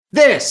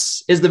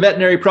This is the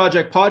Veterinary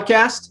Project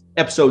Podcast,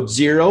 episode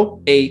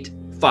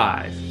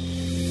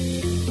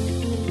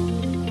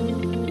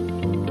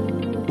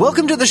 085.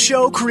 Welcome to the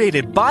show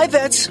created by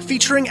vets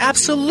featuring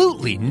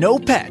absolutely no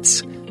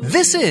pets.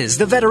 This is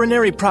the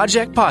Veterinary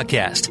Project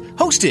Podcast,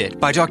 hosted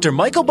by Dr.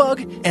 Michael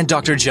Bugg and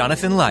Dr.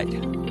 Jonathan Light.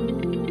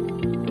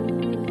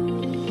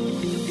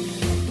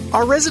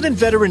 Our resident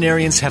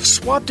veterinarians have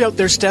swapped out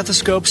their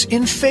stethoscopes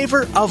in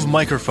favor of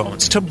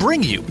microphones to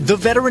bring you the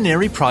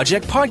Veterinary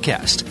Project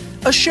Podcast,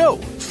 a show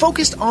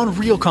focused on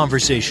real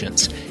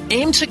conversations,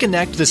 aimed to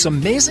connect this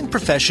amazing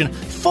profession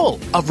full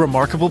of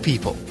remarkable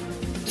people.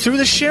 Through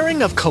the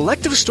sharing of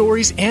collective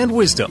stories and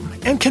wisdom,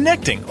 and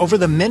connecting over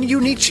the many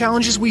unique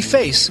challenges we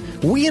face,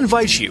 we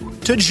invite you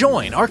to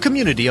join our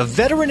community of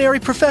veterinary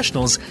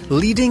professionals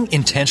leading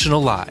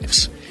intentional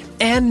lives.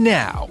 And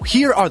now,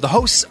 here are the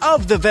hosts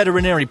of the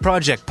Veterinary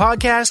Project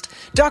Podcast,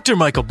 Dr.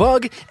 Michael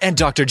Bugg and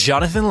Dr.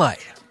 Jonathan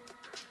Light.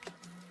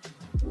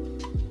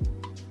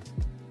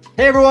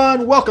 Hey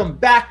everyone, welcome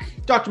back.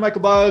 Dr.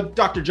 Michael Bugg,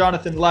 Dr.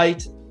 Jonathan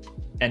Light.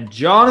 And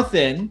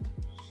Jonathan,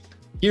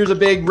 here's a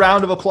big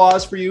round of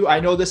applause for you. I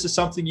know this is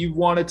something you've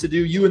wanted to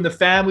do. You and the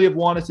family have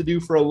wanted to do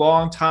for a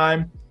long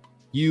time.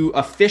 You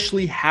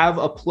officially have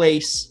a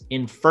place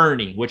in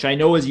Fernie, which I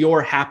know is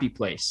your happy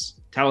place.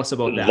 Tell us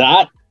about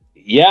that.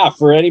 Yeah,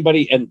 for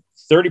anybody, and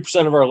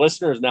 30% of our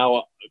listeners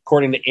now,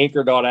 according to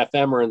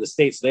anchor.fm, are in the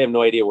States. So they have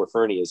no idea where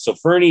Fernie is. So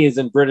Fernie is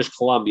in British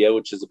Columbia,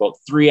 which is about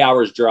 3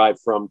 hours drive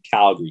from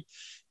Calgary.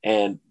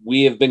 And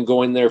we have been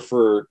going there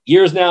for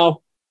years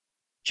now,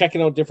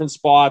 checking out different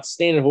spots,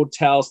 staying at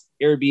hotels,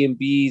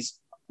 Airbnbs,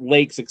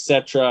 lakes,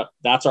 etc.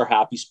 That's our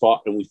happy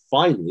spot. And we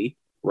finally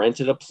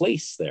rented a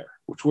place there,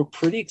 which we're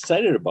pretty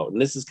excited about.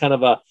 And this is kind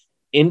of a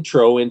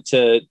intro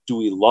into, do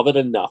we love it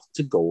enough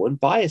to go and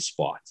buy a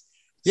spot?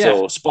 Yeah.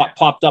 So a spot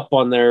popped up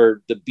on the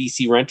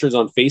BC Renters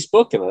on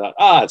Facebook, and I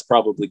thought, it's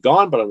probably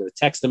gone, but I'm going to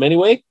text them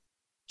anyway.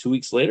 2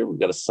 weeks later, we've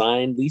got a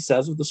signed lease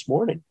as of this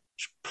morning.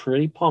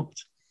 Pretty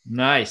pumped.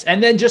 Nice.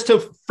 And then just to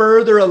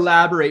further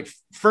elaborate,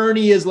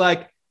 Fernie is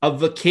like a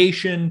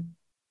vacation,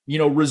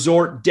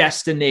 resort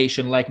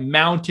destination, like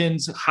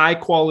mountains, high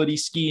quality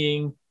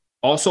skiing,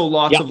 also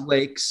lots of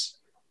lakes.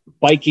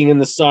 Biking in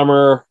the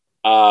summer,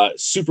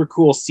 super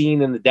cool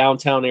scene in the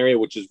downtown area,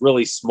 which is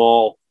really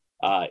small.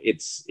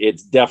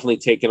 It's definitely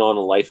taken on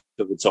a life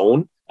of its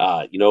own.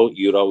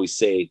 You'd always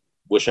say,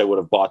 wish I would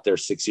have bought there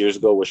 6 years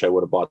ago, wish I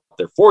would have bought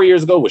there 4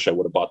 years ago, wish I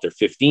would have bought there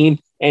 15.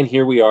 And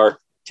here we are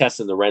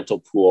testing the rental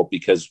pool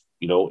because,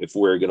 if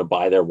we're going to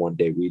buy there one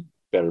day, we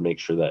better make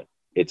sure that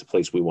it's a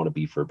place we want to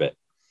be for a bit.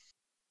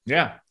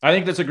 Yeah, I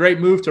think that's a great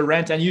move to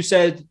rent. And you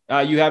said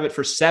you have it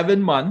for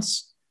 7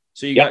 months.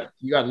 So you got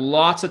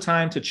lots of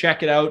time to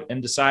check it out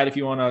and decide if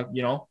you want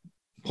to,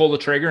 pull the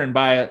trigger and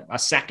buy a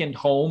second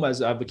home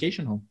as a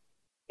vacation home.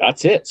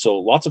 That's it. So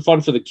lots of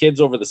fun for the kids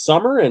over the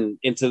summer and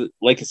into,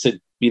 like I said,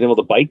 being able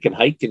to bike and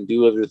hike and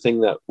do everything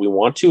that we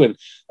want to. And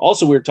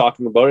also we were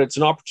talking about it's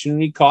an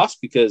opportunity cost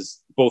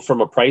because both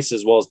from a price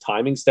as well as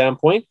timing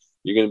standpoint,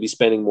 you're going to be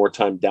spending more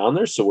time down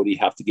there. So what do you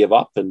have to give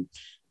up? And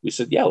we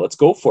said, yeah, let's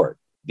go for it.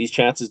 These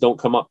chances don't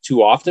come up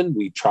too often.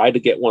 We tried to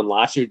get one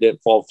last year, it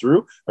fell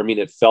through.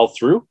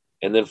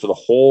 And then for the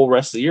whole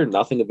rest of the year,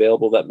 nothing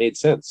available that made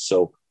sense.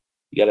 So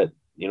you got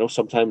to,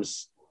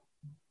 sometimes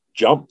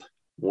jump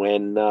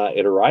when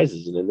it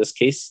arises. And in this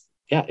case,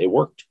 it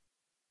worked.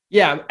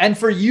 Yeah. And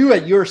for you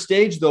at your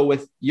stage though,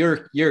 with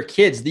your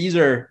kids, these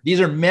are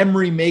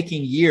memory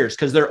making years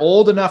because they're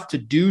old enough to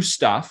do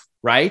stuff,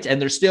 right?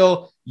 And they're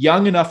still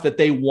young enough that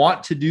they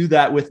want to do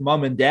that with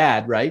mom and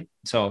dad, right?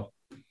 So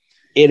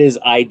it is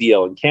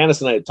ideal. And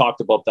Candace and I had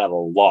talked about that a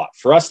lot.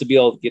 For us to be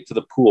able to get to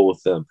the pool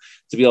with them,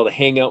 to be able to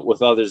hang out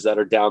with others that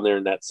are down there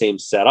in that same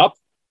setup,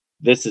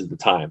 this is the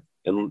time.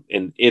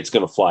 And it's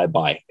going to fly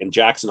by. And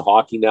Jackson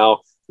hockey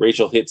now,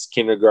 Rachel hits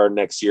kindergarten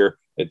next year.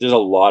 There's a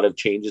lot of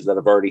changes that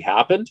have already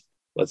happened.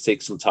 Let's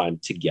take some time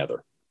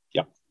together.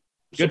 Yep.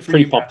 Good for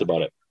pretty you. Pumped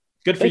about it.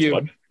 Good for you.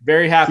 Bud.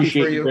 Very happy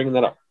Appreciate for you bringing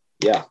that up.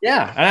 Yeah.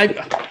 Yeah. And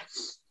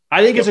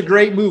I think it's a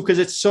great move because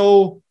it's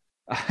so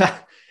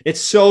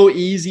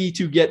easy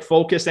to get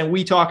focused. And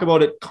we talk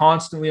about it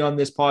constantly on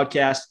this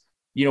podcast.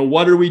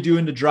 What are we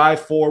doing to drive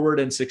forward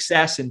and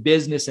success in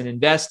business and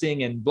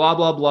investing and blah,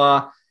 blah,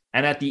 blah.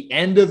 And at the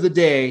end of the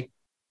day,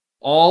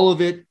 all of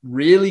it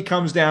really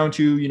comes down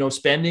to,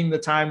 spending the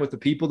time with the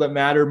people that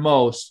matter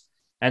most.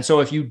 And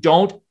so if you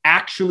don't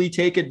actually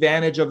take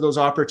advantage of those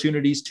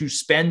opportunities to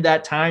spend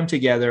that time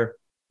together,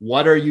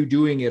 what are you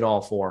doing it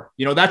all for?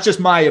 That's just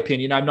my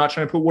opinion. I'm not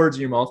trying to put words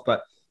in your mouth,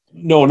 but.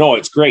 No,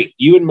 it's great.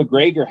 You and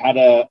McGregor had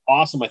a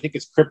awesome, I think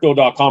it's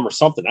crypto.com or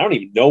something. I don't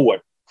even know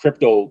what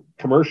crypto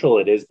commercial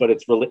it is, but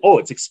it's really,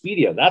 it's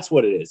Expedia. That's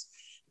what it is.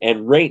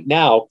 And right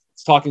now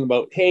it's talking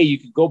about, hey, you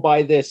could go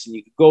buy this and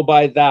you could go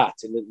buy that.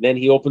 And then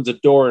he opens a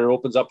door and it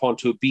opens up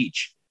onto a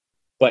beach.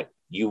 But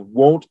you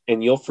won't,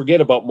 and you'll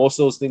forget about most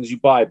of those things you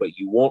buy, but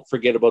you won't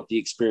forget about the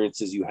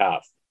experiences you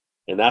have.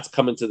 And that's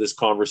coming to this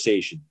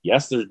conversation.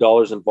 Yes, there's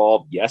dollars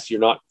involved. Yes, you're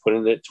not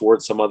putting it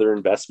towards some other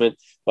investment,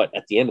 but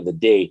at the end of the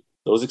day,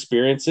 those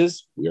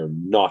experiences, we are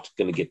not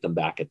going to get them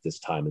back at this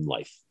time in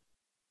life.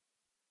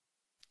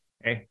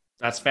 Okay,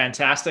 that's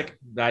fantastic.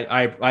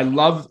 I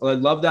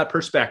love that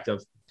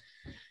perspective.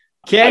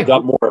 Okay, I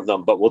got more of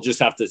them, but we'll just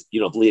have to,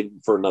 leave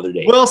for another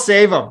day. We'll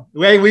save them.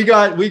 We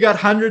got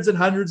hundreds and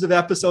hundreds of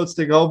episodes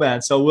to go,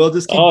 man. So we'll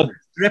just keep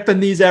dripping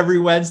these every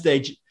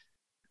Wednesday.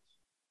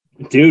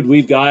 Dude,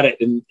 we've got it.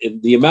 And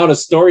the amount of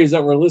stories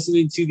that we're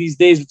listening to these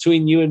days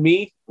between you and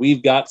me,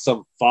 we've got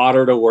some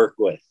fodder to work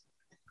with.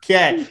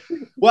 Okay.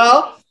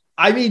 Well,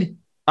 I mean,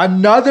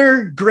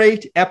 another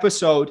great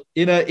episode.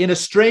 In a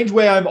strange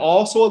way, I'm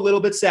also a little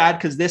bit sad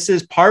because this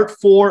is part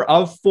 4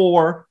 of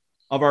 4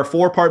 of our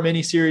 4-part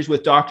mini series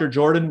with Dr.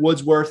 Jordan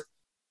Woodsworth.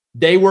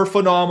 They were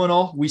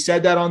phenomenal. We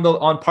said that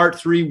on part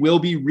 3. We'll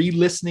be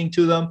re-listening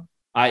to them.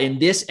 In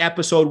this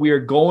episode, we are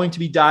going to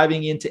be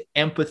diving into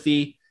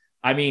empathy.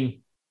 I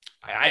mean,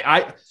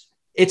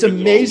 it's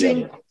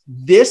amazing.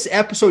 This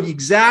episode,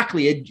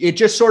 exactly. It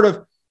just sort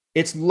of,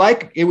 it's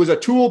like it was a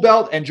tool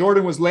belt and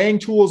Jordan was laying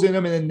tools in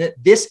them. And then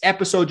this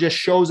episode just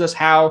shows us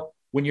how,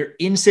 when you're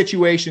in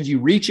situations, you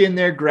reach in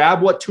there,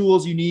 grab what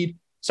tools you need.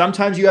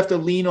 Sometimes you have to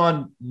lean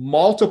on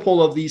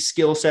multiple of these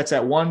skill sets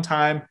at one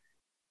time,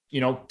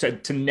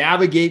 to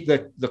navigate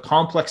the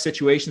complex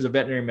situations of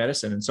veterinary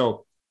medicine. And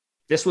so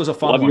this was a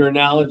fun one. Love your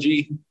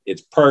analogy.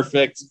 It's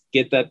perfect.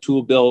 Get that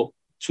tool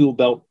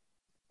belt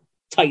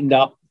tightened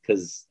up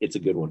because it's a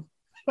good one.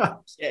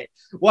 Okay.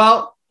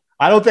 Well,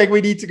 I don't think we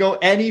need to go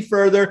any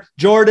further.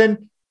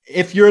 Jordan,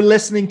 if you're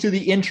listening to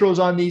the intros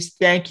on these,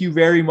 thank you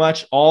very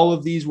much. All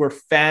of these were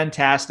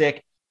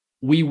fantastic.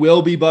 We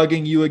will be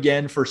bugging you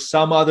again for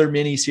some other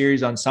mini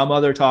series on some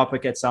other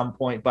topic at some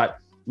point, but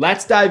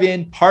let's dive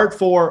in. Part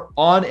 4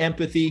 on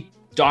empathy,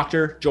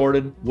 Dr.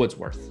 Jordan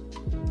Woodsworth.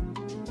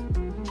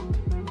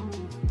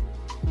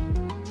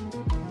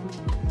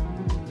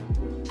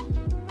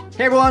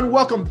 Hey everyone,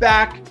 welcome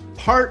back.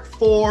 Part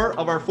 4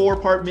 of our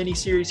 4-part mini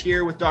series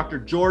here with Dr.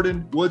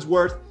 Jordan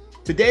Woodsworth.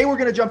 Today we're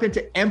going to jump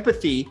into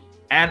empathy,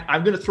 and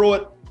I'm going to throw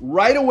it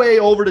right away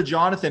over to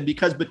Jonathan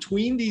because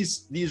between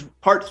these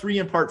part 3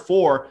 and part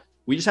 4,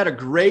 we just had a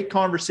great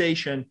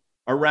conversation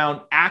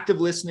around active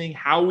listening,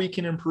 how we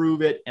can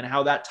improve it, and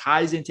how that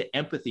ties into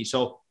empathy.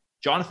 So,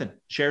 Jonathan,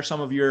 share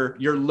some of your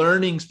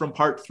learnings from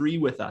part 3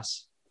 with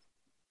us.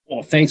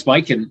 Well, thanks,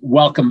 Mike, and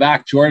welcome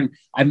back, Jordan.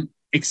 I'm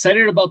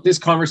excited about this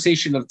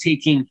conversation of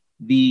taking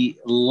the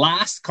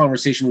last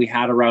conversation we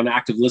had around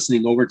active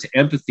listening over to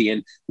empathy.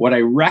 And what I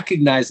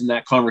recognize in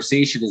that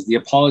conversation is the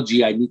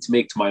apology I need to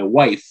make to my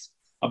wife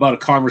about a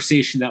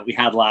conversation that we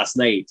had last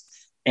night.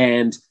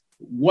 And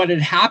what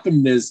had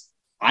happened is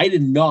I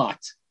did not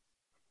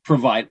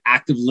provide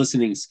active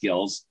listening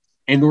skills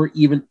and or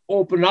even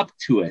open up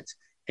to it.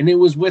 And it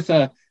was with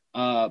an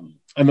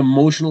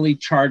emotionally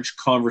charged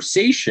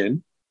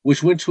conversation,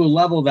 which went to a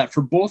level that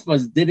for both of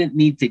us didn't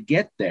need to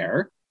get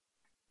there.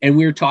 And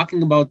we were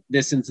talking about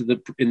this in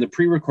the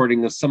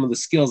pre-recording of some of the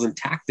skills and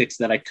tactics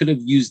that I could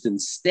have used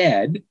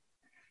instead.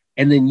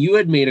 And then you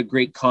had made a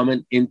great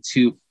comment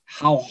into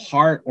how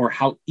hard or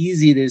how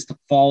easy it is to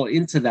fall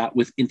into that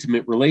with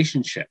intimate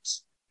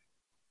relationships,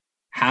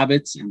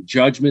 habits and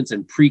judgments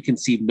and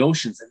preconceived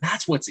notions. And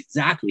that's what's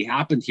exactly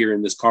happened here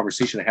in this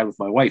conversation I had with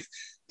my wife.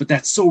 But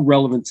that's so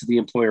relevant to the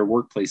employer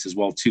workplace as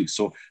well, too.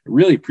 So I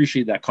really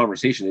appreciate that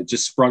conversation. It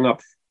just sprung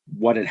up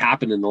what had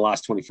happened in the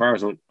last 24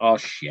 hours. I went, oh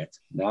shit,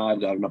 now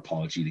I've got an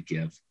apology to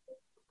give.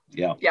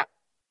 Yeah.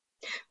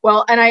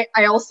 Well, and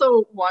I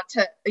also want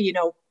to,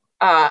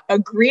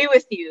 agree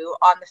with you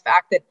on the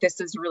fact that this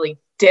is really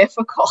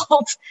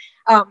difficult.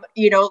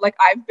 Like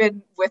I've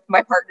been with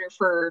my partner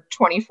for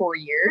 24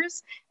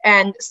 years.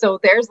 And so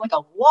there's like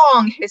a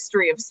long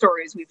history of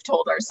stories we've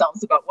told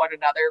ourselves about one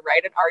another,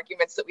 right? And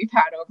arguments that we've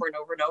had over and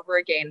over and over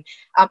again.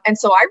 And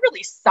so I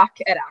really suck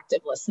at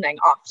active listening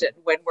often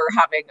when we're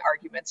having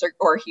arguments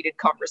or heated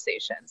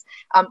conversations,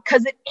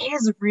 because it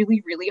is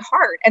really, really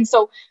hard. And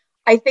so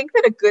I think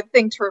that a good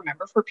thing to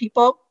remember for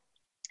people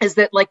is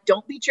that, like,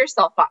 don't beat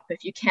yourself up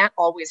if you can't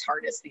always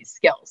harness these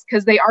skills,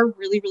 because they are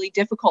really, really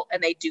difficult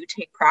and they do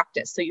take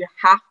practice. So you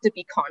have to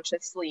be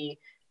consciously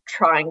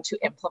trying to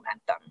implement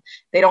them.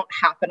 They don't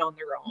happen on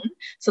their own.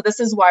 So this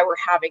is why we're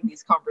having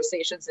these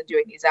conversations and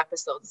doing these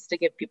episodes, to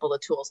give people the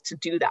tools to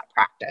do that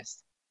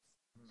practice.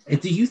 And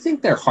do you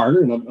think they're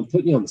harder? And I'm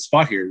putting you on the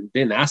spot here.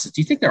 Ben asked it.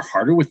 Do you think they're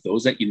harder with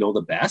those that you know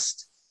the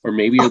best, or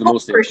maybe are the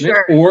most intimate,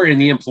 sure, or in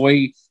the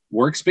employee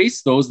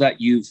workspace, those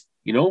that you've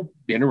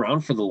been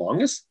around for the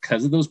longest,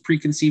 because of those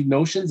preconceived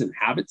notions and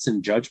habits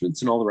and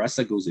judgments and all the rest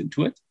that goes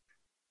into it?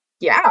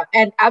 Yeah,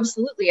 and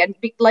absolutely. And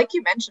like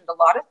you mentioned, a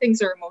lot of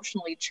things are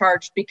emotionally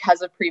charged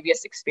because of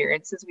previous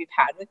experiences we've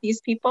had with these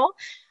people.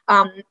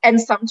 And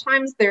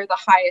sometimes they're the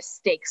highest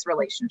stakes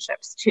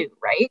relationships too,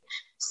 right?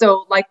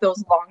 So like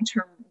those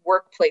long-term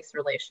workplace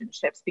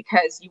relationships,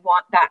 because you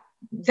want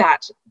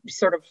that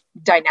sort of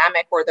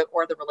dynamic or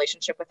the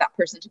relationship with that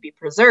person to be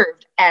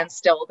preserved, and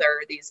still there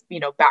are these,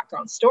 you know,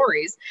 background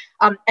stories.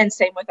 And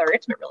same with our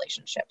intimate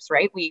relationships,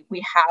 right? We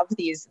have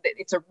these,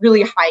 it's a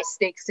really high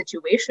stakes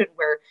situation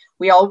where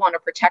we all want to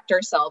protect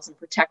ourselves and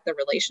protect the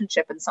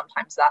relationship, and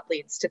sometimes that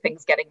leads to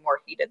things getting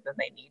more heated than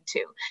they need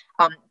to.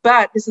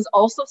 But this is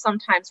also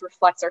sometimes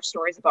reflects our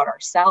stories about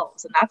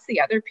ourselves, and that's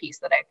the other piece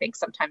that I think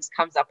sometimes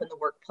comes up in the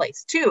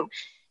workplace too,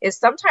 is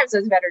sometimes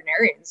as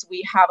veterinarians,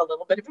 we have a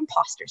little bit of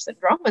imposter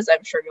syndrome, as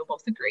I'm sure you'll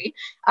both agree.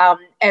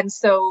 And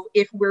so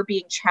if we're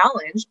being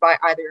challenged by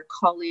either a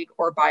colleague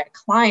or by a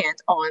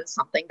client on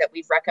something that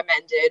we've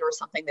recommended or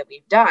something that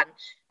we've done,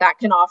 that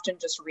can often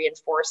just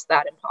reinforce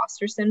that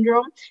imposter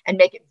syndrome and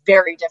make it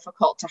very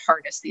difficult to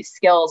harness these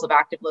skills of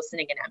active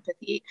listening and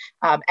empathy,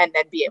 and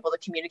then be able to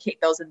communicate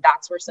those. And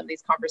that's where some of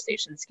these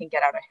conversations can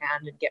get out of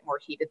hand and get more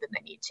heated than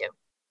they need to.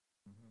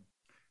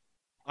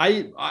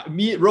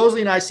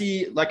 Rosalie and I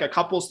see like a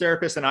couples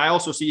therapist, and I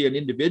also see an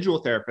individual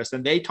therapist,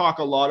 and they talk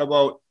a lot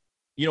about,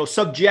 you know,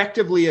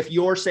 subjectively, if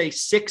you're say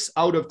 6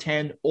 out of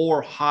 10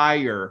 or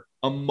higher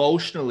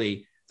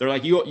emotionally, they're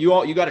like, you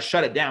got to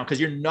shut it down, because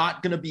you're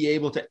not going to be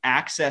able to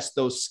access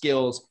those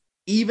skills,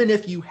 even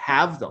if you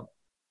have them,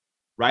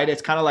 right?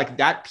 It's kind of like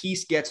that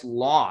piece gets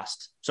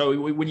lost. So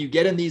when you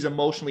get in these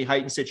emotionally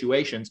heightened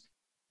situations,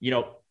 you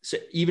know, so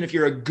even if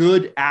you're a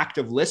good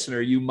active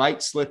listener, you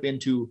might slip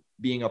into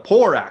being a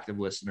poor active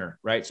listener,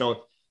 right?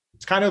 So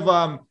it's kind of,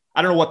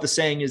 I don't know what the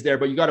saying is there,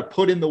 but you got to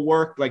put in the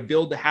work, like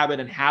build the habit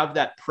and have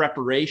that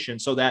preparation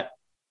so that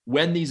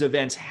when these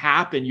events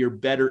happen, you're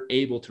better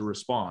able to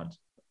respond.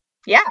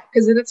 Yeah,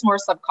 because then it's more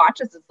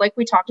subconscious. It's like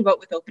we talked about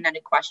with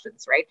open-ended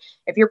questions, right?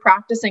 If you're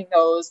practicing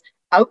those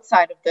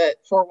outside of the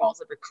 4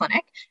 walls of your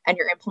clinic and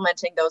you're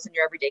implementing those in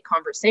your everyday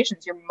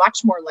conversations, you're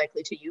much more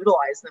likely to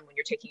utilize them when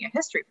you're taking a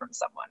history from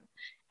someone.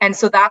 And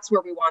so that's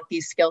where we want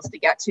these skills to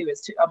get to,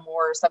 is to a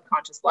more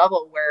subconscious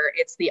level where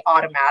it's the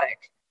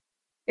automatic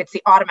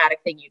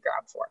thing you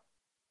grab for.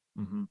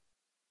 Mm-hmm.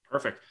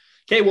 Perfect.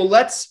 Okay, well,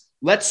 let's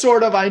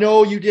sort of, I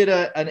know you did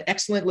an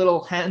excellent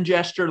little hand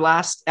gesture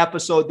last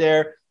episode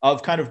there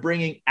of kind of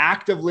bringing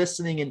active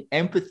listening and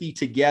empathy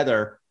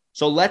together.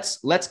 So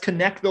let's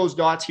connect those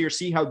dots here,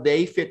 see how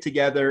they fit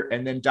together,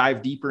 and then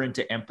dive deeper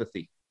into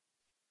empathy.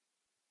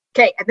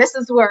 Okay, and this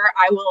is where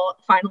I will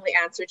finally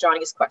answer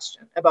Johnny's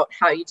question about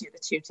how you do the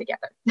two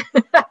together.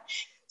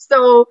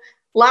 So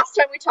last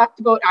time we talked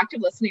about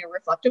active listening or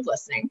reflective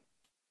listening,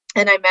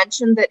 and I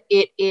mentioned that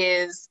it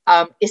is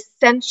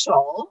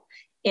essential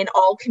in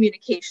all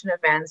communication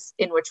events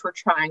in which we're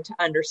trying to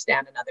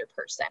understand another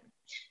person.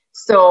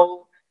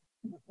 So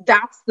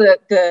that's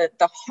the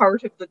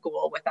heart of the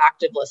goal with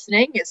active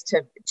listening, is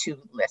to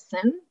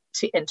listen,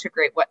 to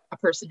integrate what a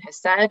person has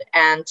said,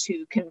 and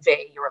to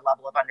convey your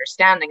level of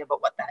understanding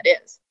about what that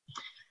is.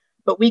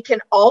 But we can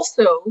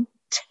also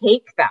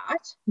take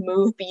that,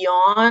 move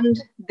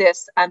beyond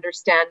this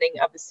understanding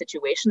of the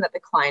situation that the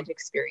client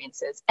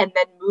experiences, and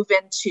then move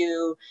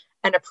into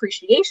an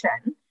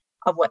appreciation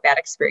of what that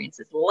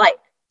experience is like.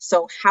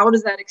 So how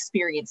does that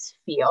experience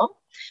feel?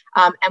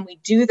 And we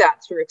do that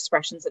through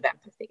expressions of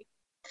empathy.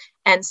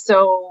 And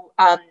so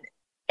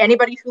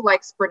anybody who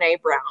likes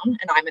Brene Brown,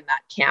 and I'm in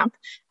that camp,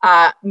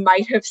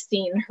 might have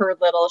seen her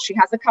she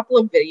has a couple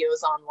of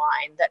videos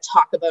online that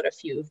talk about a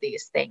few of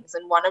these things.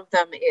 And one of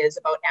them is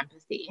about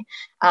empathy.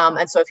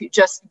 And so if you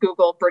just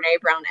Google Brene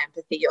Brown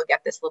empathy, you'll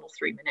get this little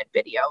 3-minute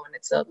video. And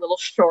it's a little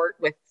short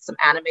with some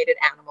animated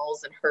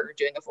animals and her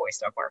doing a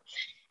voiceover.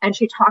 And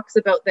she talks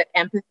about that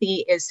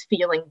empathy is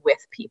feeling with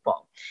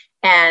people.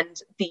 And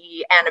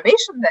the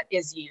animation that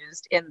is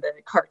used in the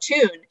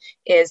cartoon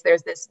is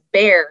there's this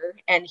bear,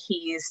 and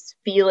he's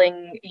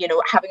feeling,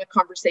 having a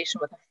conversation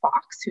with a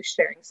fox who's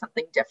sharing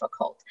something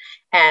difficult.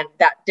 And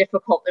that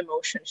difficult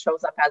emotion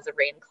shows up as a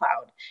rain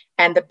cloud.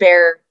 And the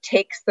bear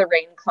takes the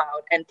rain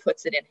cloud and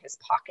puts it in his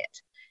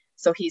pocket.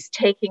 So he's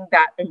taking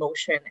that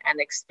emotion and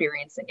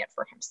experiencing it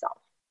for himself.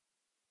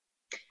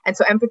 And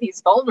so empathy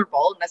is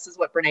vulnerable, and this is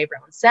what Brene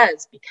Brown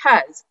says,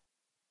 because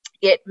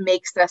it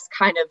makes us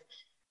kind of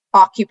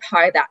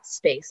occupy that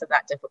space of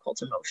that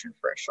difficult emotion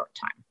for a short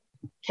time.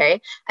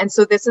 Okay. And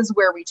so this is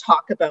where we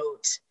talk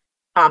about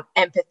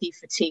empathy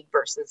fatigue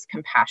versus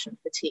compassion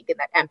fatigue, and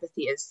that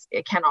empathy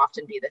it can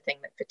often be the thing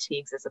that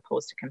fatigues as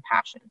opposed to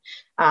compassion.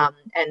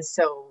 And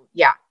so,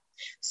 yeah.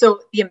 So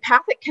the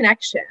empathic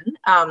connection,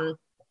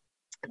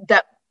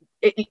 that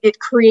it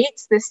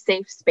creates this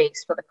safe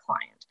space for the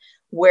client,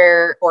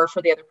 or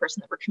for the other person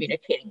that we're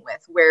communicating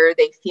with, where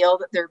they feel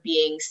that they're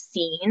being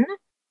seen,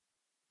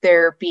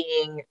 they're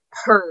being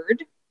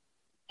heard,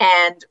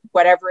 and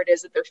whatever it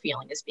is that they're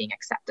feeling is being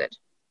accepted.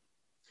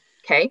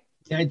 Okay.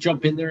 Can I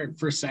jump in there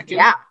for a second?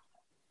 Yeah.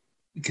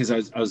 Because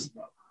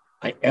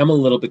I am a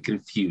little bit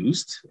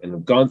confused, and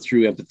I've gone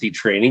through empathy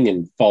training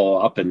and follow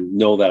up and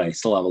know that I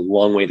still have a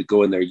long way to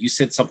go in there. You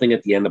said something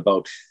at the end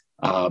about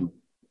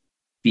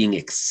being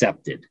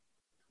accepted.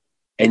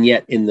 And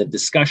yet in the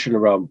discussion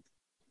around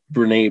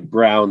Brene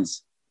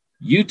Brown's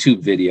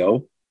YouTube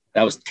video,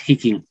 that was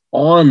taking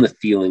on the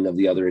feeling of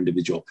the other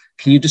individual.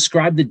 Can you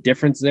describe the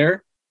difference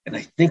there? And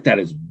I think that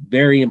is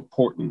very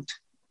important.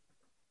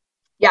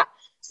 Yeah.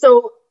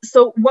 So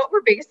what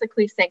we're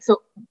basically saying,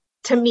 so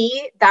to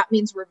me, that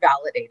means we're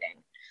validating.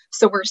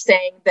 So we're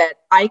saying that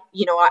I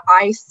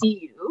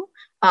see you.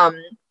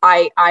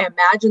 I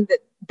imagine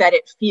that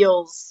it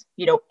feels,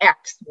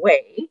 X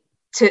way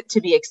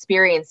to be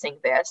experiencing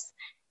this,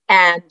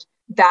 and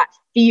that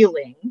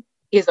feeling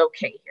is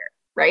okay here,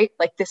 right?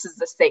 Like this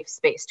is a safe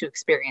space to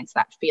experience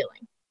that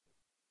feeling.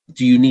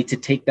 Do you need to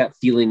take that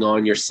feeling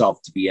on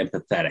yourself to be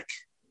empathetic?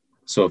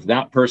 So if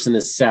that person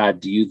is sad,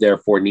 do you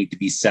therefore need to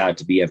be sad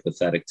to be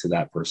empathetic to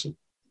that person?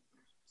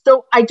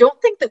 So I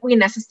don't think that we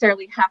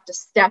necessarily have to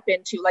step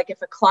into, like,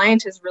 if a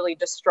client is really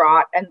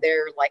distraught and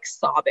they're like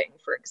sobbing,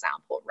 for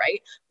example,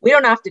 right? We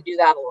don't have to do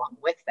that along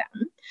with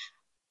them.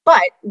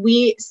 But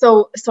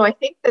so I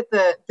think that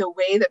the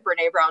way that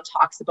Brene Brown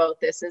talks about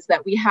this is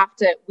that we have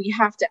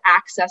to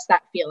access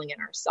that feeling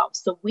in ourselves.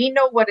 So we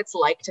know what it's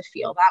like to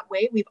feel that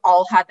way. We've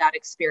all had that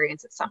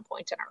experience at some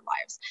point in our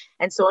lives.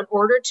 And so in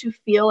order to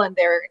feel and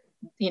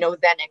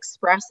then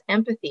express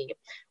empathy,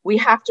 we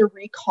have to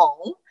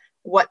recall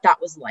what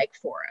that was like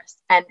for us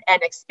and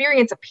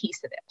experience a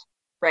piece of it,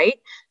 right?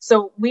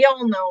 So we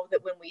all know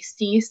that when we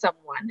see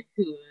someone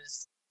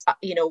who's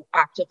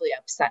actively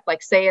upset,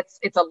 like say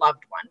it's a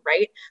loved one,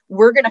 right?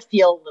 We're going to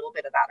feel a little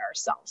bit of that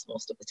ourselves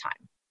most of the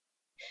time.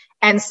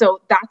 And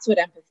so that's what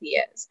empathy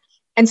is.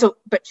 And so,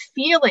 but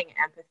feeling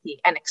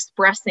empathy and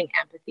expressing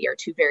empathy are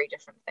two very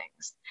different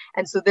things.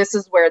 And so this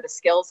is where the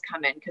skills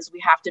come in, because we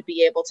have to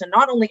be able to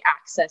not only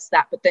access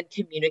that, but then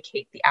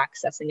communicate the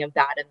accessing of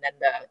that, and then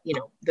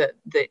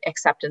the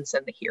acceptance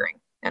and the hearing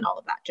and all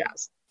of that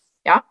jazz.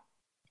 Yeah.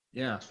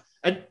 Yeah.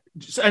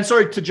 And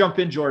sorry to jump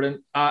in,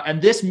 Jordan, and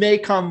this may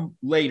come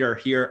later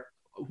here.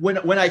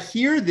 When I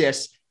hear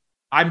this,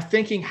 I'm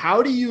thinking,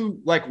 how do you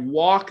like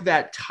walk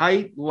that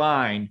tight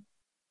line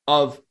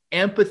of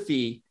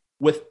empathy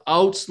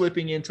without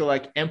slipping into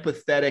like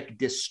empathetic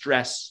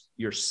distress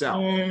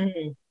yourself?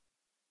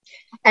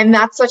 And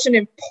that's such an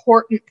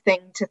important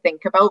thing to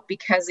think about,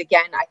 because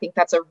again, I think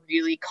that's a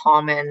really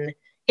common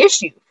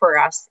issue for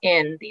us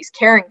in these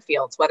caring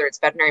fields, whether it's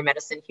veterinary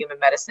medicine, human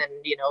medicine,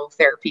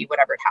 therapy,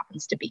 whatever it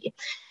happens to be.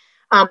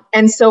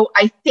 And so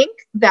I think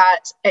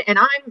that, and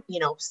I'm,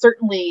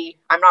 certainly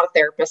I'm not a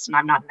therapist and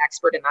I'm not an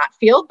expert in that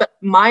field, but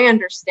my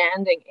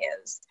understanding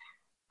is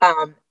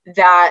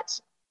that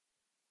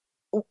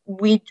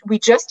we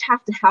just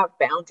have to have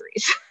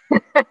boundaries.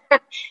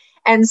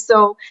 And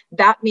so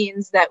that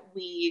means that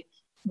we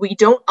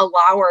don't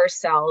allow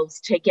ourselves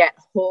to get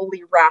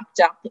wholly wrapped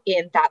up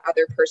in that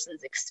other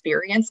person's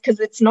experience, because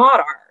it's not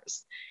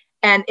ours.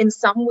 And in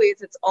some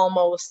ways, it's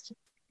almost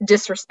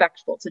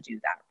disrespectful to do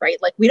that,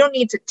 right? Like we don't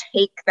need to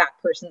take that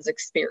person's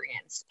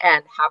experience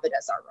and have it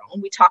as our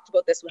own. We talked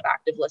about this with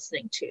active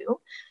listening too.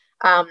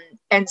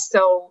 And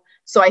so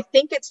I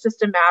think it's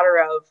just a matter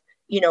of,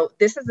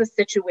 this is a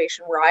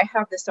situation where I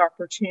have this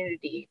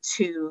opportunity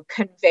to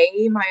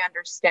convey my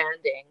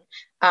understanding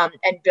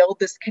and build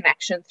this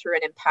connection through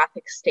an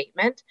empathic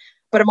statement,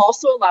 but I'm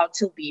also allowed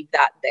to leave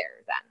that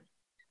there then.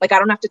 Like, I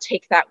don't have to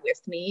take that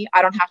with me.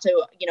 I don't have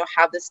to,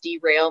 have this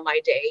derail my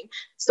day.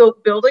 So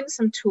building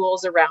some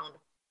tools around,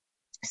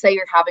 say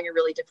you're having a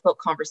really difficult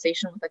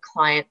conversation with a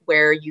client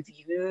where you've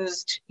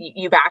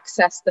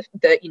accessed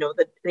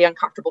the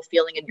uncomfortable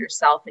feeling in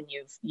yourself, and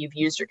you've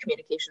used your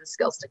communication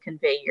skills to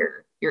convey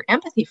your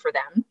empathy for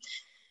them.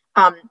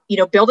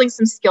 Building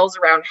some skills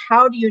around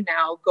how do you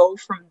now go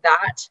from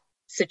that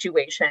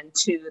situation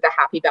to the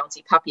happy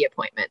bouncy puppy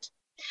appointment,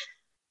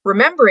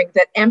 remembering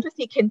that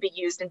empathy can be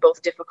used in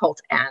both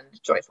difficult and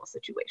joyful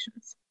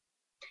situations.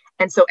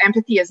 And so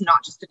empathy is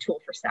not just a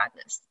tool for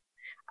sadness.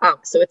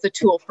 So it's a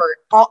tool for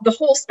the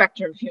whole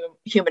spectrum of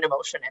human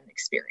emotion and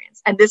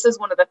experience. And this is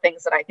one of the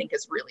things that I think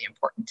is really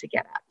important to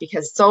get at,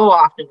 because so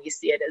often we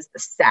see it as the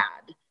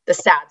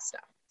sad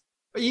stuff.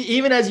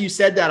 Even as you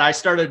said that, I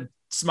started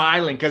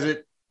smiling, because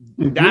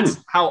that's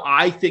how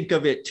I think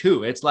of it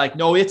too. It's like,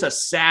 no, it's a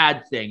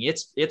sad thing.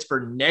 It's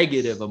for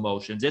negative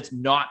emotions. It's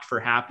not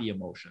for happy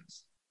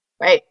emotions.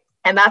 Right.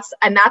 And that's,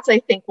 I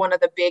think, one of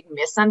the big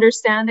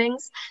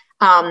misunderstandings.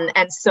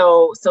 And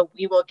so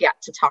we will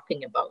get to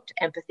talking about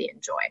empathy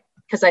and joy,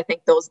 because I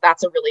think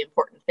that's a really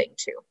important thing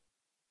too.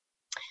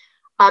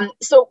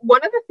 So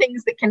one of the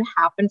things that can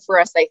happen for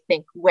us, I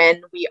think,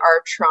 when we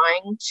are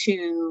trying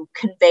to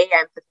convey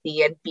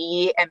empathy and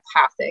be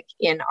empathic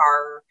in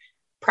our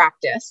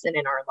practice and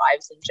in our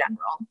lives in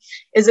general,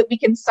 is that we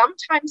can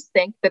sometimes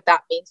think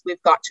that means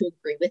we've got to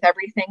agree with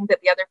everything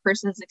that the other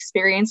person is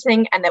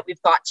experiencing, and that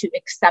we've got to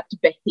accept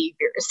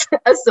behaviors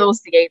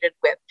associated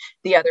with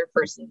the other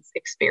person's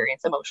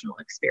emotional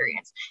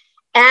experience.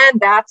 And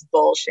that's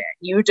bullshit.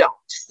 You don't.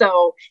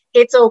 So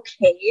it's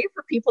okay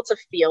for people to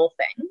feel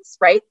things,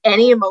 right?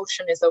 Any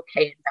emotion is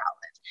okay and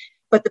valid.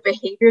 But the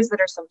behaviors that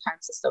are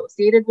sometimes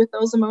associated with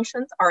those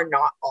emotions are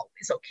not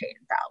always okay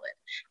and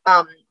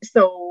valid.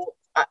 So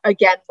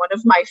again, one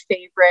of my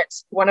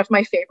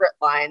favorite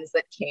lines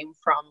that came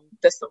from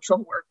the social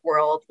work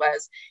world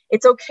was,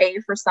 "It's okay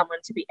for someone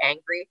to be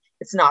angry.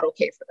 It's not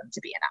okay for them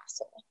to be an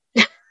asshole."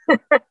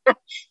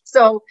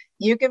 So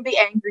you can be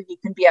angry, you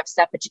can be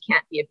upset, but you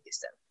can't be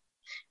abusive.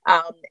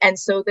 And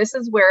so this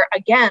is where,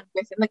 again,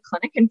 within the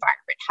clinic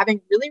environment,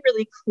 having really,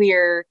 really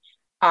clear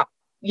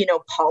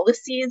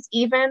policies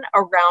even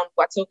around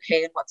what's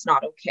okay and what's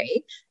not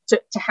okay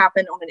to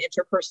happen on an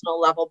interpersonal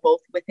level,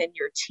 both within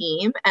your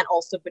team and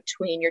also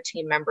between your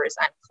team members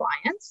and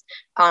clients,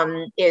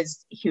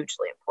 is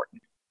hugely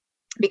important.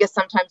 Because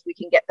sometimes we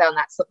can get down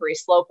that slippery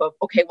slope of,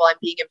 okay, well, I'm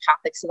being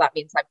empathic, so that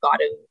means I've got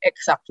to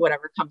accept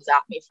whatever comes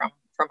at me from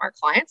our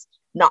clients.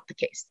 Not the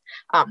case.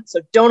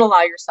 So don't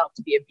allow yourself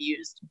to be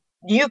abused.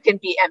 You can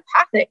be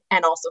empathic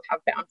and also have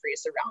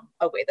boundaries around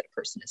a way that a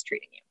person is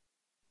treating you.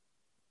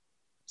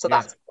 So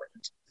that's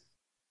important.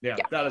 Yeah,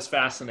 that is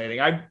fascinating.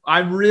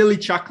 I'm really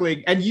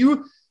chuckling. And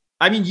you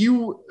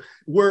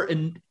were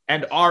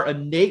and are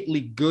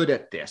innately good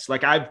at this.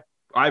 Like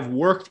I've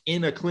worked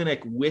in a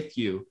clinic with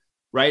you,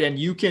 right? And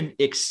you can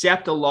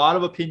accept a lot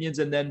of opinions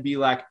and then be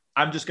like,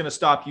 I'm just going to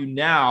stop you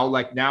now.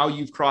 Like now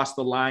you've crossed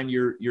the line.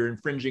 You're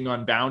infringing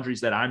on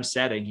boundaries that I'm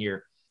setting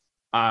here.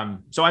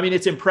 So, I mean,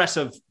 it's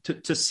impressive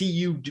to see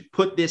you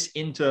put this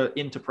into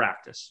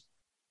practice.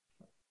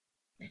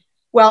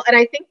 Well, and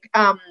I think,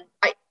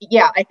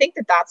 I think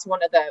that's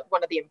one of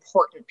the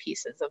important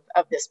pieces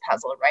of this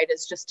puzzle, right?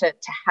 Is just to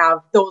have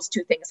those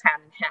two things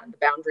hand in hand, the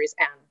boundaries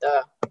and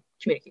the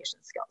communication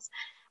skills.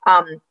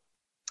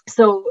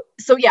 So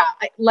yeah,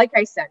 like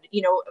I said,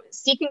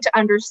 seeking to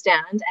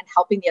understand and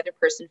helping the other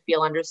person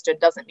feel understood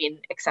doesn't mean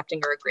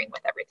accepting or agreeing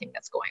with everything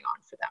that's going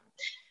on for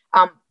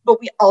them. But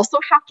we also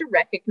have to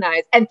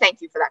recognize, and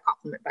thank you for that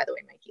compliment, by the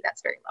way, Mikey,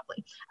 that's very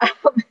lovely,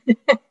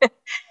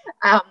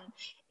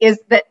 is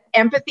that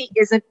empathy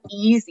isn't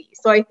easy.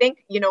 So I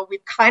think,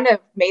 we've kind of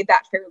made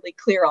that fairly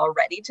clear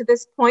already to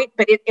this point,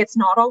 but it's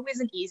not always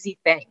an easy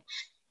thing.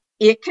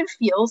 It can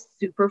feel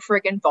super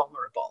friggin'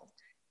 vulnerable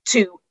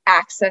to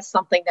access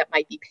something that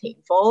might be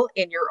painful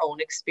in your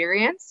own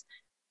experience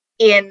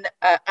in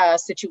a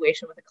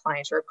situation with a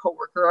client or a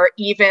coworker, or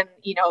even,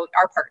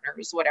 our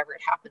partners, whatever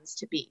it happens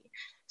to be.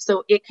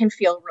 So it can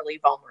feel really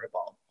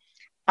vulnerable.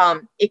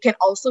 It can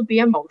also be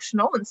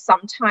emotional. And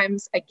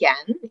sometimes,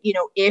 again,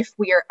 if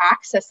we are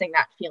accessing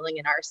that feeling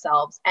in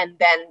ourselves and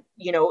then,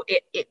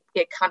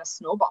 it kind of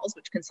snowballs,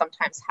 which can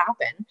sometimes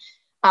happen,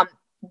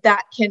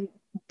 that can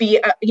be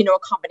a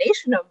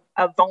combination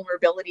of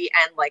vulnerability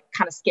and like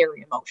kind of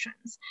scary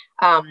emotions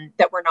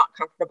that we're not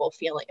comfortable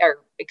feeling or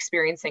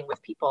experiencing with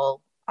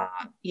people,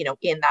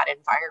 in that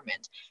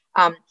environment.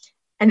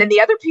 And then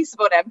the other piece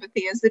about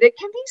empathy is that it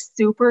can be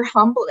super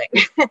humbling.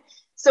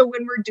 So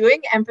when we're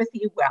doing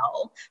empathy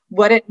well,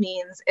 what it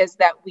means is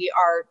that we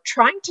are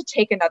trying to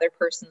take another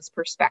person's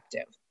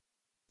perspective.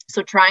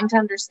 So trying to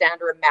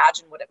understand or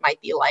imagine what it might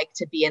be like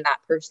to be in that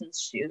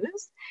person's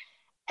shoes.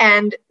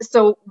 And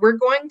so we're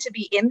going to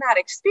be in that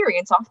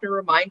experience often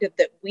reminded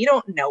that we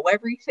don't know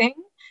everything,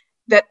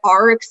 that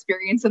our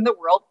experience in the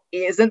world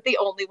isn't the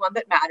only one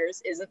that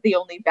matters, isn't the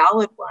only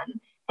valid one,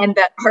 and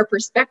that our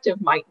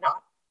perspective might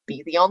not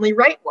be the only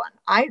right one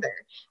either.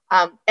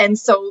 And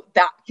so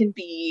that can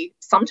be,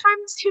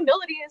 sometimes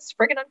humility is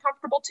friggin'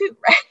 uncomfortable too,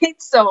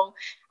 right? So,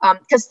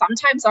 because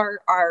sometimes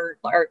our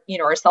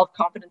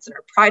self-confidence and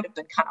our pride have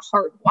been kind of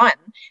hard won.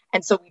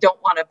 And so we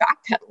don't want to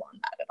backpedal on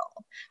that at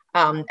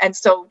all. And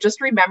so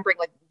just remembering,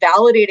 like,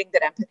 validating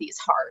that empathy is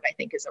hard, I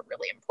think is a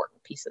really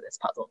important piece of this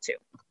puzzle too.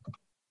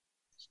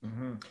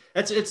 Mm-hmm.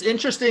 It's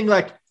interesting,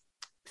 like,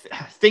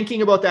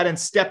 thinking about that and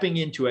stepping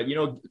into it.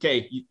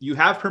 Okay, you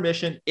have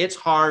permission. It's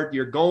hard.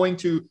 You're going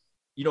to,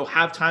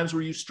 have times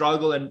where you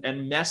struggle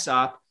and mess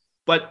up.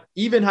 But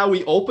even how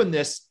we open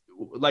this,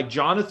 like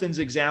Jonathan's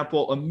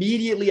example,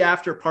 immediately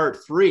after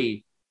part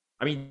 3,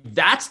 I mean,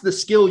 that's the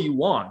skill you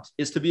want,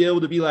 is to be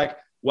able to be like,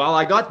 well,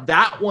 I got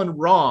that one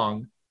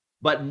wrong,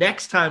 but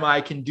next time I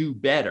can do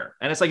better.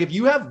 And it's like, if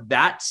you have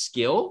that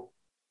skill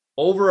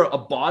over a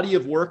body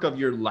of work of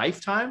your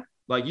lifetime,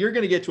 like, you're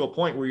going to get to a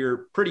point where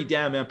you're pretty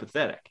damn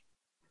empathetic.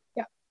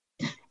 Yeah.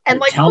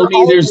 And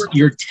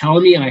you're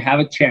telling me I have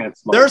a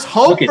chance, Mike. There's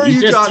hope for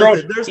you,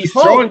 Jonathan. He's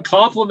throwing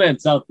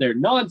compliments out there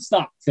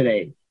nonstop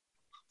today.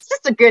 It's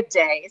just a good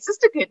day. It's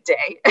just a good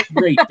day.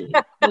 Great day.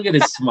 Look at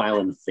his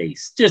smiling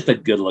face. Just a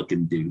good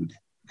looking dude.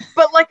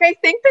 But like, I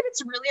think that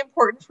it's really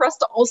important for us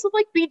to also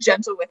like be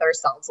gentle with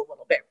ourselves a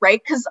little bit,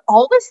 right? Because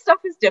all this stuff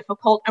is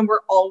difficult and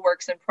we're all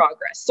works in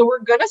progress. So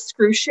we're going to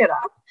screw shit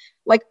up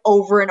like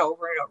over and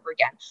over and over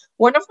again.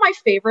 One of my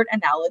favorite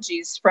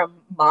analogies from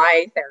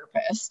my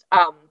therapist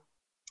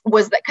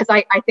was that, because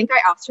I think I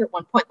asked her at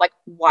one point, like,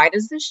 why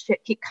does this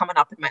shit keep coming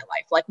up in my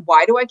life? Like,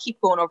 why do I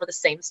keep going over the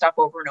same stuff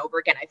over and over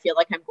again? I feel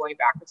like I'm going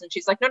backwards. And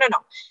she's like, no.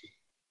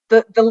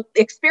 The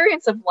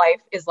experience of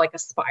life is like a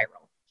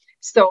spiral.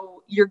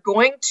 So you're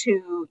going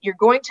to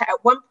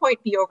at one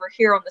point be over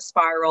here on the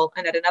spiral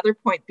and at another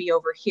point be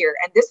over here.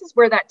 And this is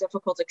where that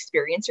difficult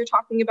experience you're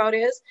talking about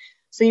is.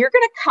 So you're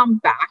going to come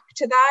back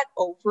to that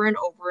over and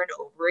over and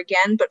over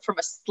again, but from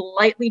a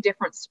slightly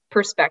different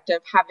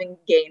perspective, having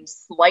gained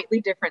slightly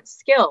different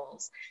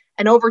skills.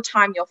 And over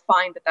time, you'll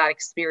find that that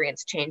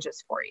experience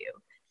changes for you.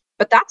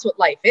 But that's what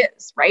life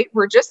is, right?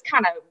 We're just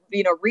kind of,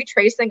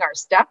 retracing our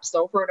steps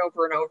over and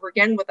over and over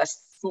again with a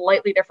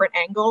slightly different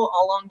angle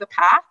along the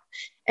path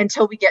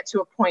until we get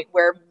to a point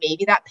where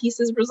maybe that piece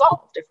is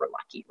resolved if we're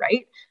lucky,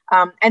 right?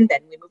 And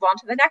then we move on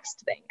to the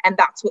next thing. And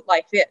that's what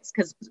life is,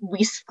 because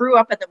we screw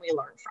up and then we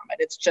learn from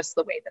it. It's just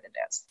the way that it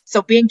is.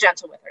 So being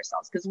gentle with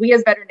ourselves, because we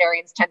as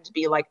veterinarians tend to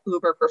be like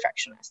uber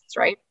perfectionists,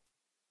 right?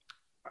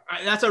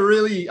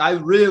 I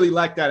really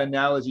like that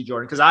analogy,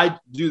 Jordan, because I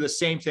do the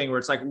same thing where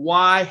it's like,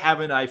 why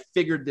haven't I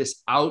figured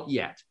this out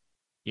yet?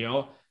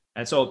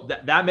 And so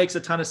that makes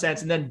a ton of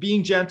sense. And then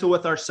being gentle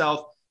with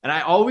ourselves. And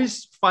I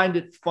always find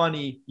it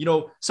funny,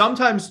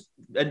 sometimes,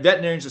 and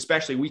veterinarians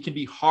especially, we can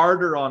be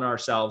harder on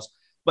ourselves,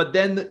 but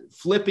then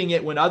flipping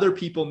it when other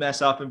people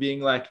mess up and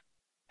being like,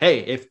 hey,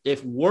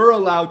 if we're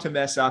allowed to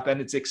mess up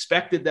and it's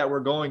expected that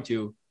we're going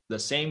to, the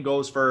same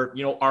goes for,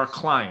 our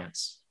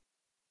clients.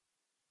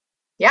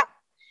 Yeah.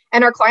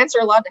 And our clients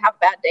are allowed to have a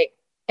bad day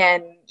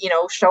and,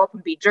 show up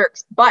and be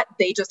jerks, but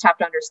they just have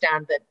to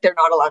understand that they're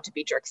not allowed to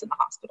be jerks in the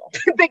hospital.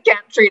 They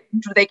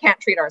can't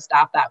treat our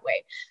staff that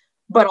way,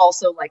 but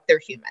also like they're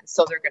humans.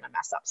 So they're going to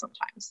mess up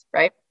sometimes.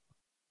 Right.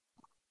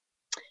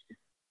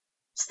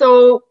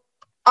 So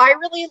I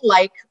really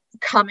like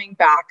coming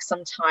back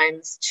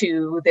sometimes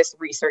to this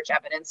research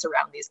evidence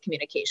around these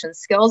communication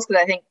skills,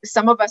 because I think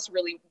some of us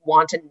really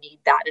want and need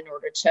that in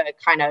order to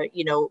kind of,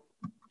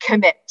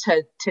 commit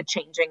to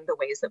changing the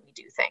ways that we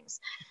do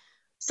things.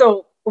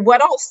 So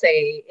what I'll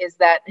say is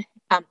that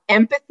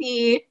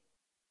empathy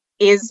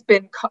has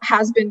been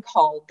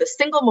called the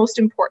single most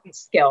important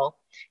skill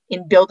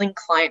in building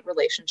client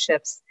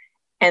relationships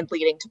and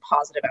leading to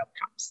positive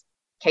outcomes.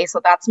 Okay, so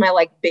that's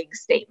my big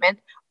statement.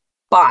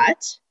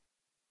 But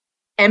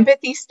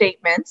empathy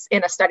statements,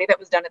 in a study that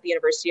was done at the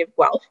University of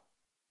Guelph,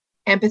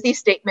 empathy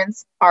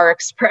statements are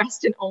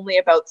expressed in only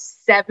about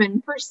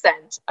 7%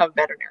 of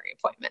veterinary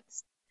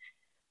appointments.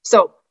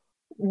 So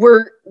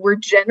we're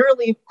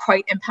generally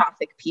quite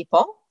empathic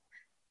people.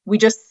 We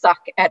just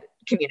suck at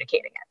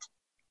communicating it.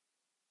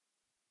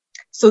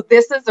 So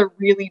this is a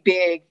really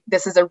big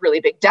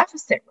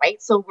deficit,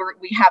 right? So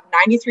we have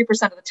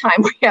 93% of the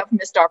time we have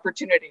missed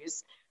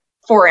opportunities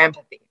for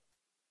empathy.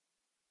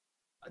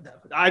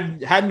 I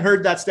hadn't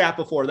heard that stat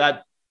before.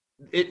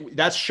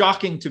 That's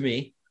shocking to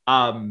me.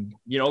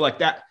 Like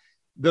that,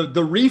 the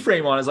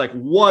reframe on is like,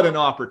 what an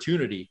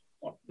opportunity.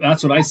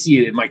 That's what I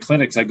see in my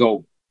clinics. I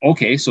go,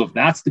 okay, so if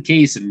that's the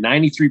case and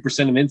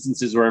 93% of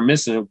instances where I'm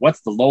missing it, what's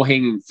the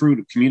low-hanging fruit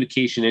of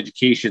communication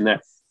education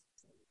that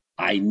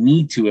I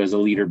need to, as a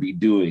leader, be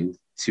doing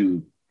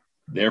to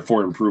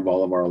therefore improve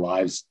all of our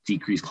lives,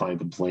 decrease client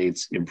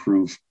complaints,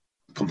 improve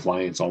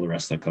compliance, all the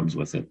rest that comes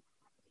with it?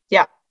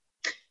 Yeah.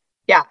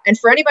 Yeah. And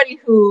for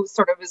anybody who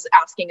sort of is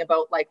asking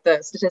about the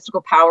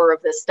statistical power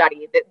of this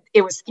study, that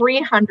it was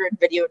 300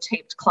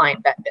 videotaped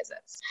client vet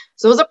visits.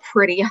 So it was a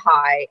pretty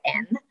high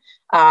N,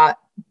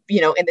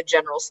 in the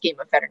general scheme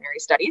of veterinary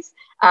studies.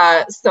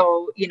 It's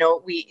a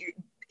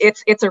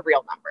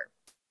real number.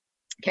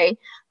 Okay.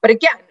 But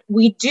again,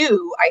 we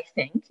do, I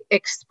think,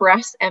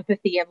 express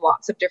empathy in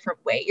lots of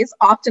different ways.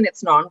 Often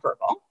it's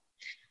nonverbal.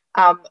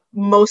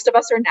 Most of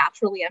us are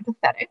naturally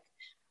empathetic.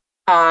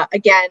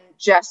 Again,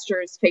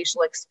 gestures,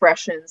 facial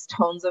expressions,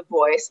 tones of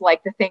voice,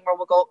 like the thing where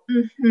we'll go,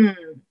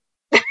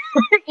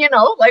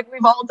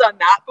 we've all done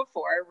that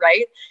before,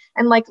 right?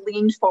 And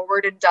leaned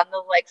forward and done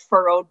the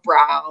furrowed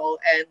brow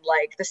and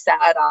the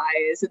sad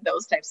eyes and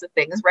those types of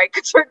things, right?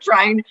 Because we're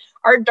trying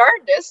our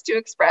darndest to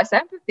express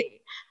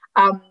empathy.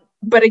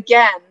 But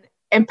again,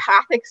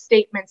 empathic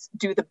statements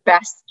do the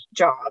best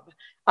job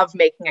of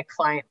making a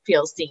client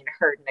feel seen,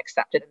 heard, and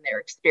accepted in their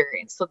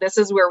experience. So this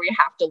is where we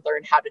have to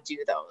learn how to do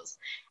those.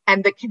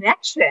 And the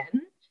connection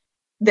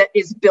that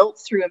is built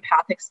through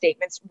empathic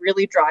statements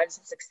really drives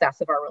the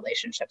success of our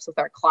relationships with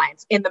our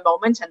clients in the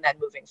moment and then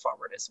moving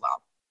forward as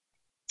well.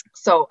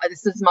 So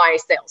this is my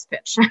sales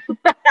pitch.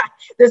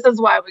 This is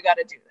why we got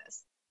to do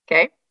this.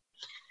 Okay.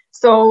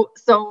 So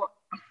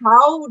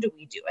how do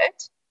we do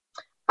it?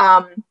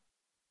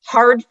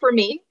 Hard for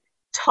me,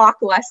 talk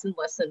less and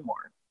listen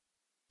more.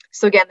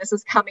 So again, this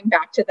is coming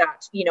back to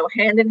that,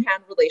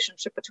 hand-in-hand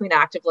relationship between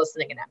active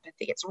listening and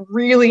empathy. It's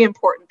really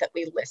important that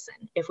we listen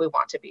if we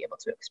want to be able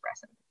to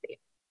express empathy.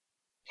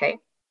 Okay.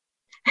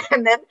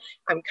 And then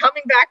I'm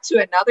coming back to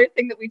another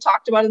thing that we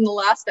talked about in the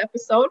last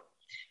episode.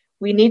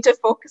 We need to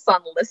focus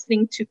on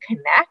listening to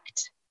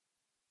connect,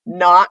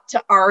 not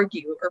to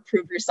argue or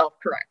prove yourself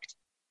correct.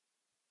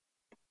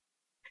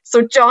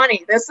 So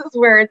Johnny, this is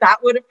where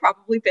that would have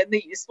probably been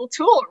the useful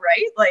tool,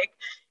 right?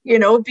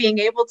 Being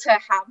able to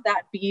have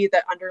that be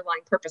the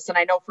underlying purpose. And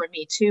I know for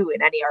me too,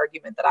 in any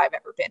argument that I've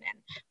ever been in,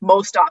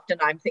 most often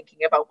I'm thinking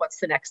about what's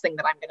the next thing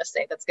that I'm going to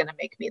say that's going to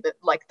make me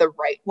the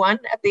right one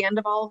at the end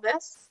of all of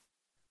this.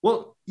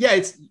 Well,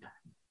 yeah,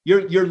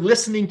 you're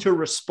listening to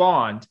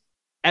respond.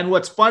 And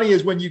what's funny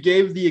is when you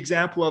gave the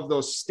example of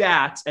those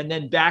stats and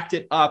then backed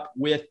it up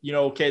with,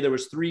 okay, there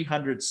was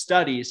 300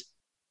 studies.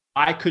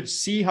 I could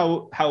see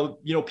how,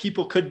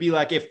 people could be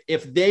like,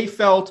 if they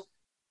felt,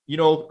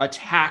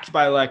 attacked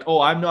by like,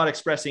 oh, I'm not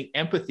expressing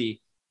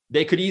empathy,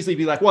 they could easily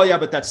be like, well, yeah,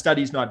 but that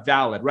study's not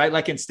valid, right?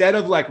 Like, instead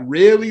of like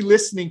really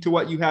listening to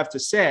what you have to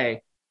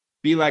say,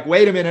 be like,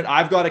 wait a minute,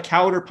 I've got a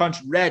counter punch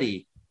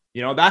ready.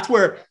 That's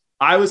where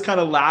I was kind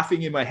of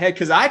laughing in my head,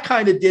 because I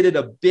kind of did it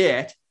a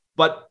bit,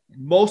 but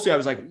mostly I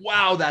was like,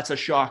 wow, that's a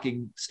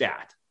shocking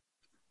stat.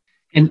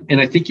 And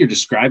I think you're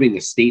describing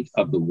the state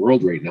of the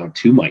world right now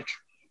too, Mike.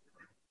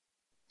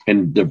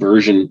 And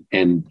diversion,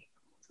 and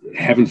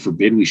heaven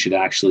forbid we should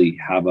actually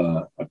have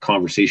a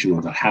conversation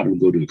without having to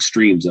go to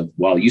extremes of,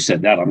 well, you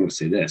said that, I'm going to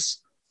say this.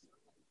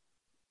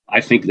 I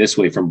think this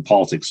way from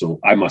politics, so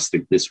I must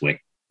think this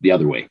way, the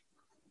other way.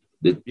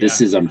 This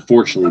is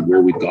unfortunately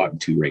where we've gotten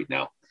to right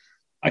now.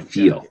 I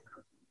feel.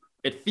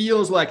 It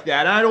feels like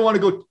that. And I don't want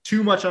to go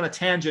too much on a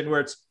tangent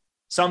where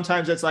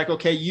sometimes it's like,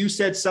 okay, you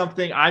said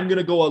something, I'm going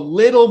to go a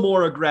little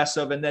more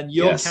aggressive, and then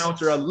you'll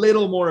counter a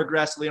little more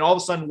aggressively. And all of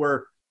a sudden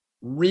we're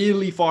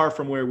really far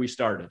from where we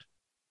started.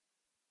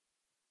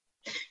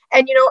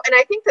 And, and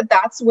I think that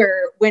that's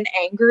where, when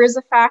anger is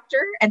a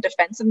factor and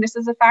defensiveness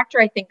is a factor,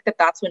 I think that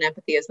that's when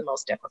empathy is the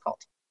most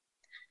difficult.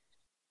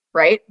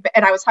 Right.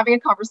 And I was having a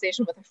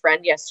conversation with a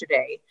friend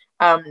yesterday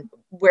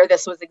where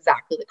this was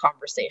exactly the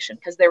conversation,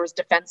 because there was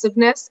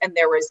defensiveness and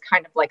there was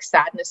kind of like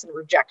sadness and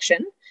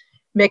rejection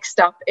mixed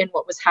up in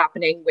what was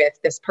happening with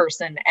this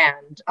person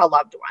and a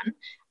loved one.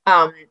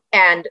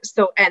 And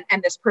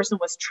this person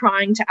was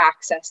trying to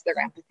access their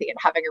empathy and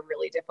having a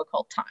really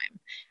difficult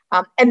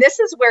time. And this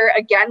is where,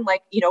 again,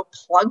 like,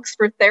 plugs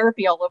for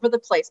therapy all over the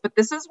place, but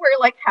this is where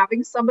like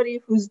having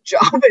somebody whose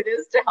job it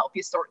is to help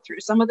you sort through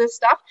some of this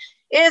stuff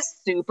is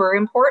super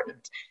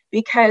important,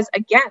 because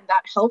again,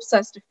 that helps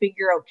us to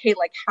figure out, okay,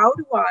 like, how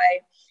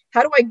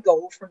do I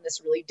go from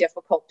this really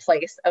difficult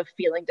place of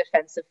feeling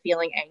defensive,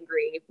 feeling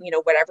angry,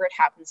 whatever it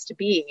happens to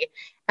be,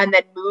 and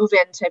then move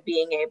into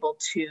being able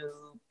to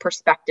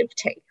perspective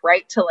take,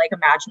 right? To like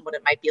imagine what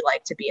it might be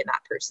like to be in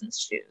that person's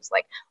shoes.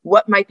 Like,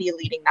 what might be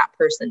leading that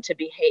person to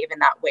behave in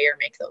that way or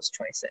make those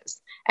choices?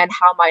 And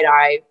how might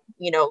I,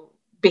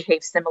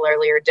 behave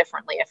similarly or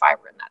differently if I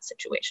were in that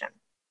situation?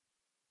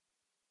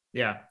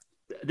 Yeah.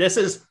 This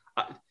is...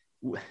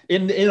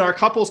 in our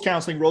couples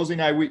counseling, Rosie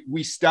and I,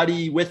 we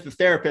study with the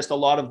therapist a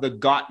lot of the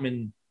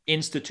Gottman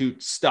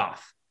Institute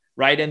stuff,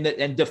 right?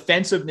 And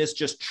defensiveness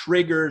just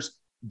triggers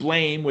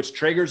blame, which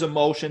triggers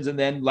emotions. And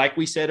then, like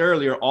we said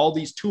earlier, all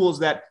these tools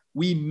that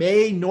we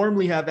may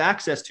normally have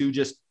access to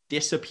just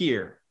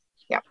disappear.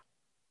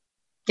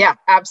 Yeah,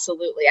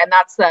 absolutely. And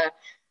that's the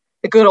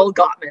good old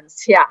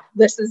Gottmans. Yeah,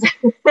 this is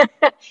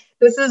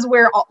this is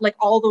where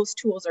all those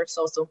tools are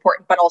so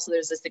important, but also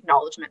there's this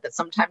acknowledgement that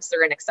sometimes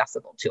they're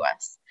inaccessible to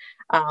us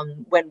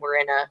when we're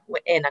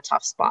in a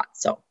tough spot.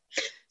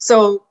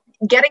 So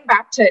getting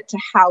back to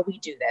how we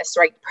do this,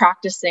 right?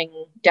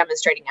 Practicing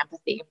demonstrating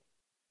empathy,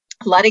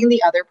 letting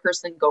the other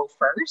person go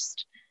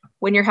first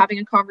when you're having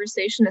a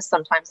conversation is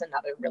sometimes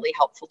another really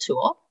helpful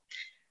tool.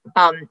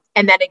 And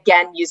then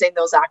again, using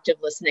those active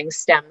listening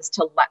stems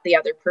to let the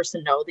other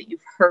person know that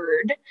you've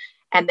heard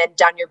and then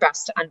done your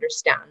best to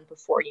understand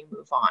before you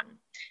move on.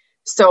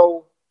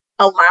 So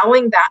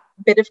allowing that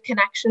bit of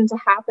connection to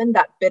happen,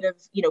 that bit of,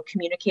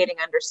 communicating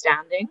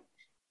understanding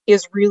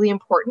is really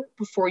important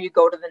before you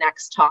go to the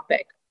next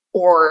topic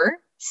or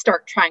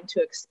start trying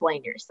to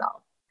explain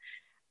yourself.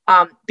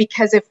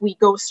 Because if we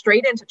go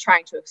straight into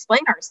trying to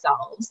explain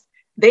ourselves,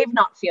 they've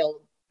not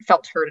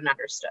felt heard and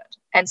understood.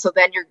 And so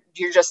then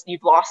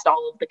you've lost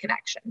all of the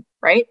connection,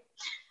 right?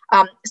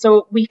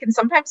 So we can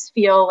sometimes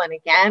feel, and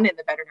again, in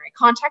the veterinary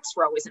context,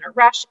 we're always in a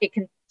rush. It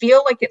can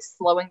feel like it's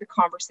slowing the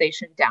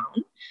conversation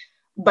down,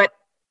 but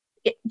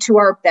to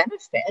our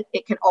benefit,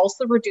 it can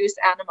also reduce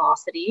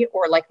animosity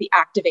or like the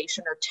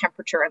activation or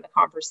temperature in the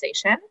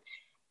conversation,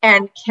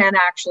 and can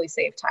actually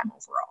save time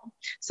overall.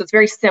 So it's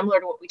very similar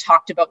to what we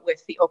talked about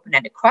with the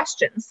open-ended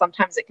questions.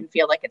 Sometimes it can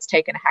feel like it's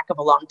taken a heck of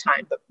a long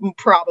time, but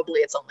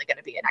probably it's only going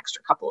to be an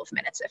extra couple of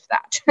minutes, if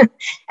that.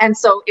 And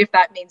so if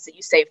that means that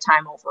you save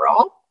time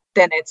overall,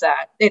 then it's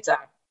a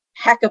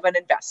heck of an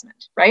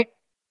investment, right?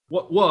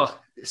 Well,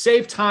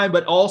 save time,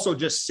 but also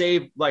just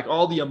save like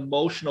all the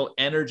emotional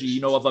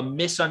energy, of a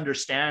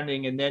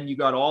misunderstanding. And then you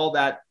got all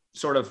that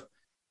sort of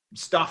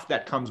stuff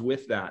that comes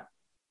with that.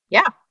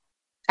 Yeah,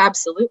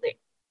 absolutely.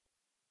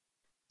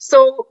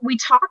 So we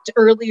talked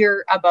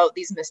earlier about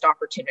these missed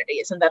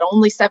opportunities and that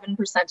only 7%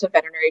 of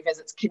veterinary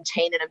visits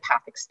contain an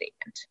empathic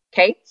statement.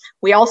 Okay.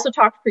 We also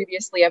talked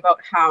previously about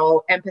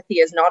how empathy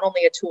is not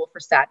only a tool for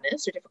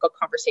sadness or difficult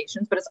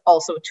conversations, but it's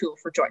also a tool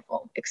for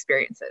joyful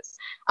experiences.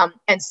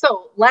 And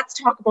so let's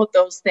talk about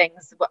those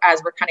things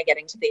as we're kind of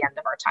getting to the end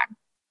of our time.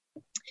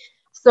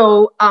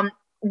 So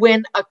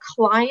when a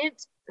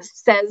client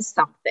says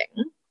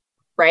something,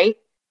 right,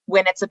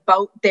 when it's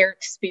about their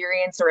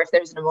experience or if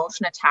there's an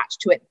emotion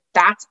attached to it,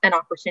 that's an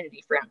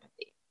opportunity for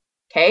empathy.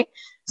 Okay.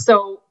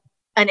 So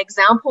an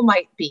example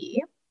might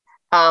be,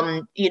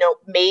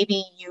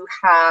 Maybe you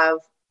have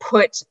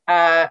put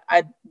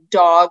a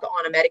dog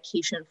on a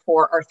medication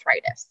for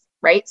arthritis,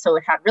 right? So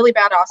it had really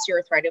bad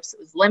osteoarthritis. It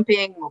was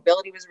limping,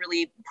 mobility was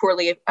really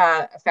poorly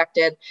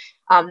affected.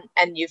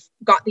 And you've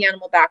got the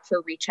animal back for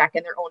a recheck,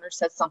 and their owner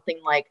says something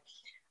like,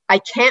 I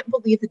can't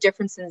believe the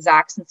difference in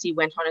Zach since he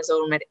went on his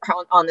own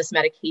on this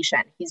medication.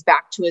 He's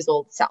back to his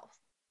old self,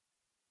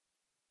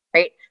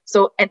 right?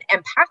 So an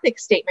empathic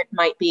statement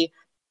might be,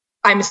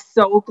 I'm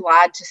so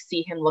glad to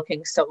see him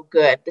looking so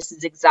good. This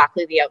is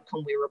exactly the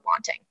outcome we were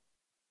wanting,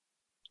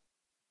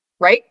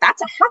 right?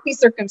 That's a happy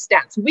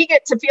circumstance. We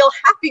get to feel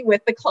happy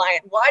with the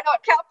client. Why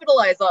not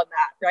capitalize on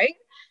that, right?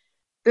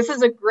 This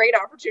is a great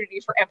opportunity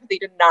for empathy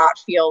to not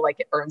feel like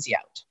it burns you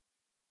out.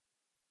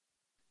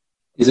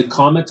 Is a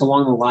comment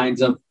along the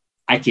lines of,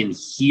 I can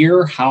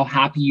hear how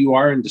happy you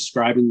are in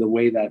describing the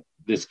way that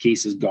this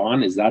case has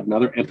gone. Is that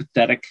another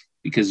empathetic?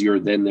 Because you're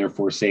then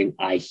therefore saying,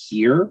 I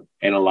hear,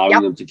 and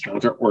allowing them to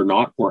counter or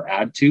not, or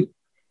add to.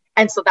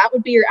 And so that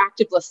would be your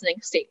active listening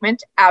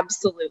statement.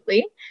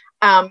 Absolutely.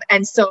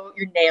 And so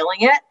you're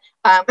nailing it.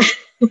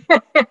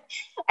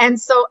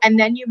 And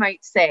then you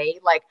might say,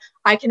 like,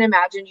 I can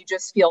imagine you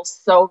just feel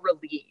so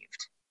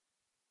relieved,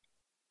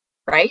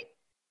 right?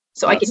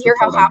 So I can hear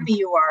how happy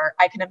you are.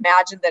 I can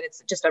imagine that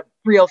it's just a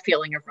real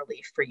feeling of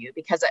relief for you,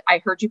 because I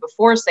heard you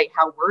before say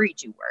how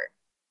worried you were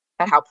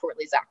at how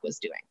poorly Zach was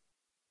doing.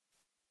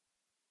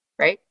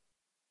 Right?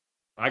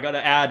 I got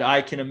to add,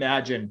 I can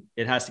imagine.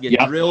 It has to get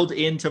drilled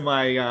into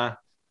my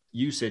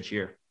usage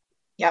here.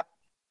 Yep.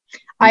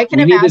 I can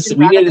imagine.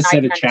 We need to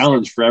set a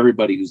challenge for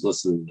everybody who's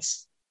listening to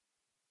this.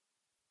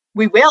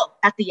 We will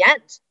at the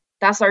end.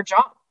 That's our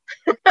job.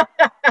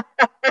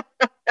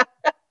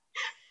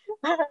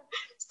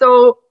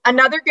 So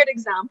another good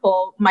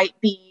example might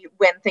be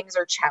when things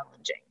are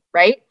challenging,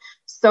 right?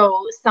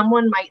 So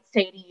someone might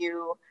say to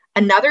you,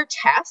 another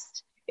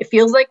test, it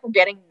feels like we're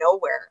getting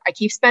nowhere. I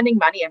keep spending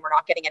money and we're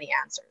not getting any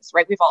answers,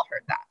 right? We've all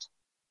heard that.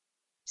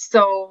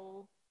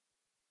 So,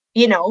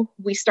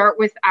 we start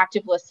with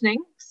active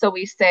listening. So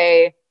we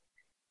say,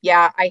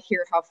 yeah, I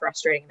hear how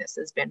frustrating this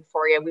has been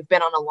for you. We've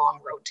been on a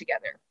long road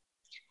together.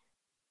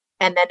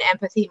 And then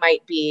empathy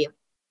might be,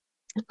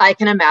 I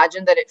can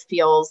imagine that it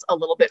feels a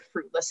little bit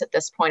fruitless at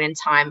this point in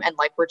time and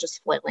like we're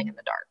just flailing in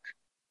the dark,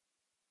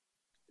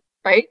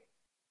 right?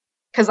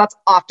 Because that's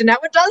often how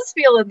it does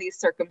feel in these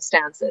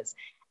circumstances.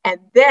 And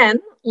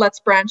then let's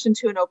branch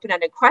into an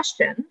open-ended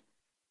question.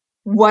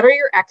 What are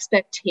your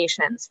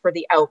expectations for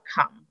the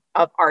outcome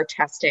of our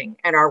testing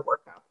and our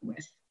workup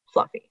with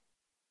Fluffy?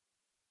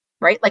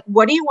 Right? Like,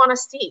 what do you want to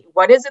see?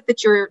 What is it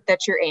that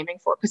you're aiming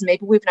for? Because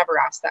maybe we've never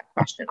asked that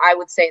question. I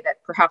would say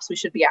that perhaps we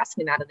should be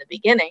asking that in the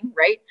beginning,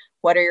 right?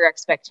 What are your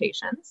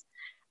expectations?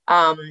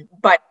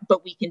 But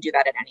we can do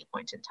that at any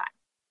point in time.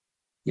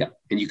 Yeah,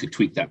 and you could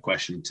tweak that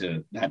question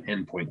to that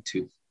endpoint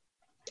too.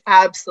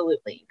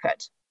 Absolutely, you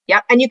could. Yeah,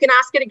 and you can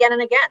ask it again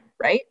and again,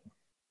 right?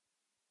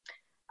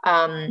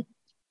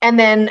 And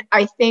then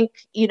I think,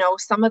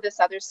 some of this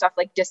other stuff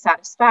like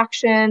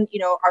dissatisfaction,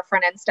 our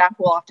front end staff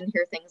will often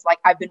hear things like,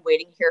 I've been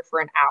waiting here for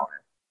an hour,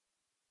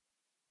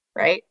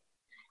 right?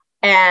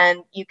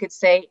 And you could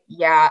say,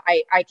 yeah,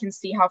 I can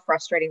see how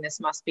frustrating this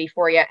must be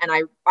for you. And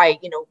I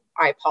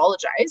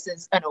apologize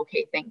is an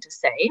okay thing to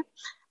say.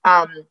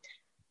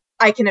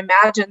 I can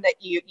imagine that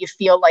you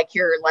feel like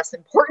you're less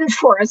important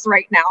for us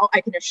right now. I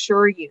can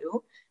assure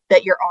you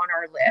that you're on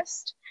our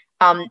list.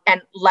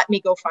 And let me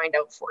go find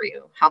out for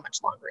you how much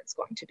longer it's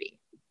going to be.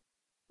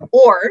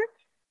 Or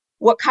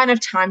what kind of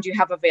time do you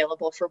have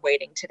available for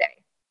waiting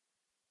today?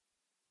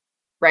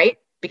 Right?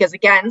 Because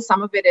again,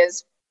 some of it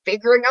is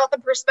figuring out the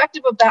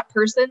perspective of that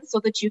person so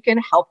that you can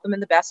help them in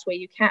the best way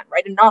you can,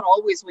 right? And not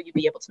always will you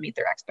be able to meet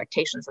their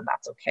expectations, and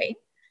that's okay.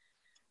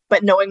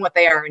 But knowing what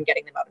they are and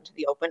getting them out into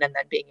the open and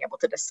then being able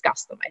to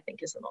discuss them, I think,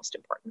 is the most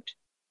important.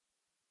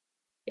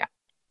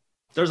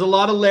 There's a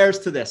lot of layers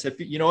to this. If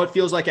it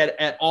feels like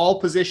at all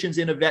positions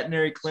in a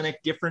veterinary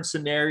clinic, different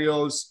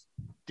scenarios,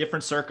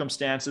 different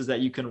circumstances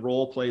that you can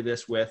role play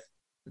this with.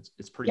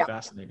 It's pretty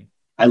fascinating.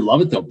 I love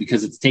it though,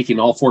 because it's taking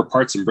all four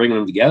parts and bringing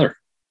them together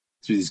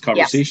through these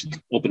conversations,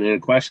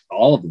 open-ended question,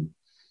 all of them.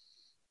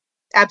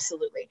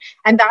 Absolutely.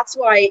 And that's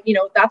why,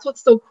 that's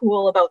what's so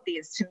cool about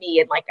these to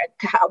me, and like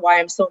why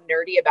I'm so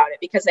nerdy about it,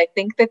 because I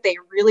think that they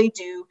really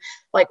do,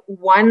 like,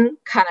 one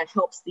kind of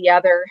helps the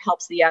other,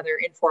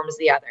 informs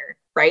the other,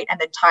 right? And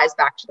then ties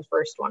back to the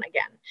first one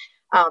again.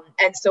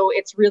 And so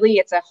it's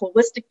a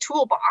holistic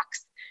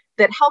toolbox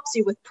that helps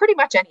you with pretty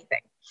much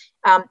anything.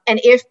 And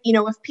if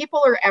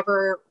people are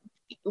ever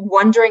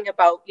wondering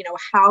about,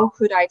 how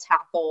could I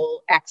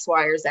tackle X,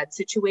 Y, or Z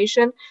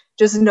situation,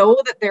 just know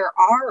that there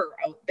are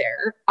out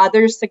there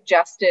others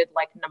suggested,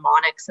 like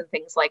mnemonics and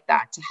things like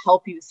that, to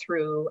help you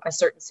through a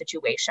certain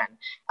situation.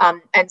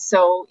 And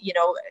so,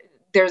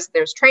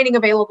 there's training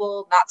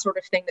available, that sort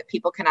of thing that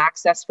people can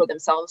access for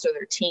themselves or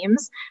their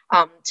teams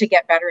to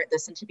get better at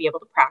this and to be able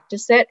to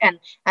practice it. And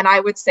I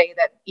would say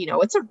that,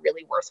 it's a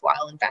really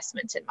worthwhile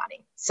investment in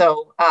money.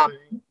 So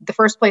the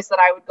first place that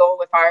I would go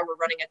if I were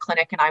running a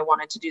clinic and I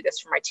wanted to do this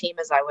for my team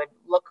is I would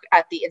look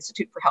at the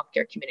Institute for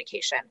Healthcare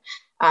Communication.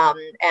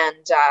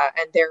 And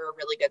they're a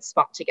really good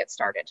spot to get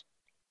started.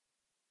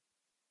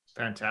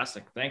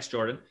 Fantastic. Thanks,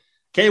 Jordan.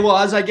 Okay, well,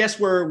 as I guess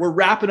we're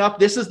wrapping up,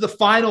 this is the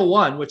final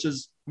one, which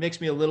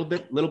makes me a little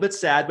bit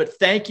sad, but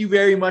thank you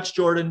very much,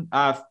 Jordan,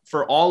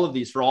 for all of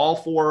these, for all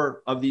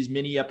 4 of these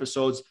mini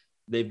episodes.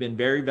 They've been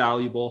very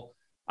valuable.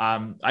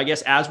 I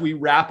guess as we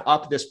wrap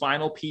up this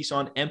final piece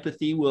on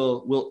empathy,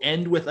 we'll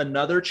end with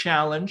another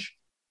challenge.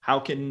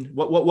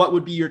 What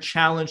would be your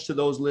challenge to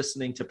those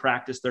listening to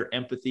practice their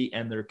empathy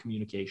and their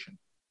communication?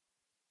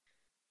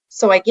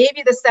 So I gave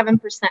you the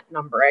 7%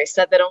 number. I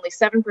said that only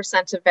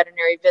 7% of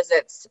veterinary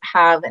visits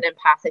have an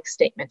empathic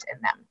statement in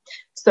them.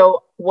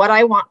 So what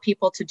I want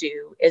people to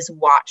do is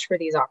watch for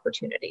these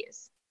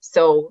opportunities.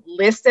 So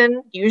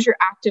listen, use your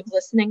active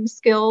listening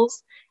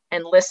skills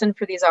and listen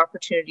for these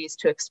opportunities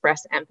to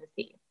express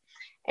empathy.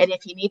 And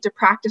if you need to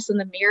practice in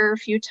the mirror a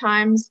few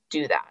times,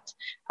 do that.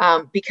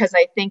 Because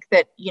I think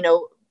that,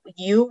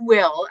 you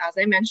will, as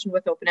I mentioned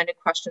with open-ended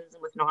questions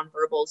and with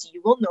nonverbals,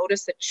 you will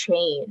notice a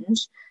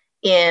change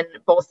in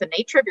both the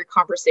nature of your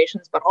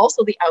conversations, but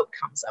also the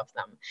outcomes of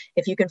them.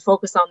 If you can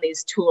focus on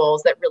these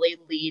tools that really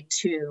lead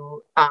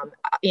to,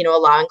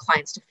 allowing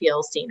clients to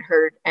feel seen,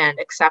 heard, and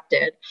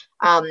accepted,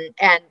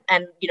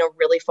 and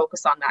really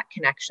focus on that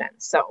connection.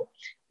 So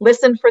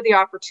listen for the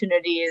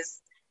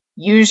opportunities,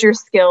 use your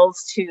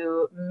skills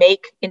to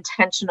make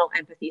intentional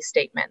empathy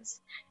statements,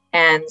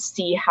 and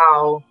see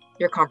how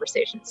your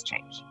conversations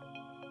change.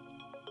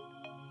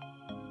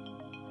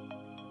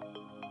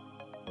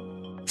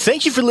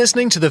 Thank you for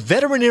listening to the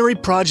Veterinary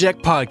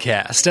Project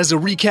Podcast. As a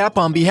recap,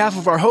 on behalf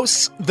of our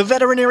hosts, the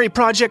Veterinary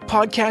Project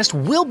Podcast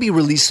will be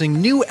releasing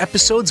new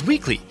episodes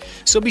weekly.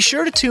 So be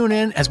sure to tune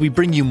in as we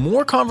bring you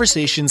more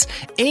conversations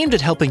aimed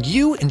at helping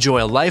you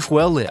enjoy a life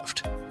well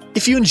lived.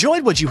 If you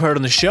enjoyed what you heard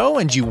on the show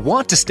and you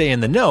want to stay in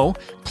the know,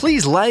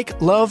 please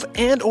like, love,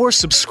 and or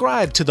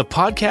subscribe to the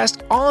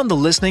podcast on the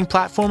listening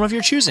platform of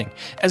your choosing,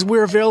 as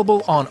we're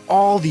available on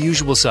all the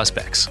usual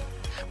suspects.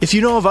 If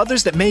you know of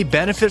others that may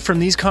benefit from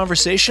these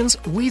conversations,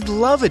 we'd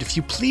love it if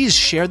you please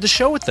share the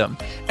show with them,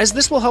 as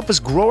this will help us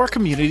grow our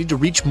community to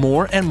reach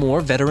more and more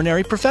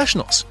veterinary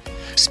professionals.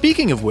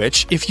 Speaking of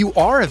which, if you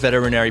are a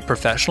veterinary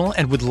professional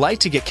and would like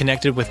to get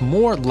connected with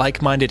more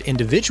like-minded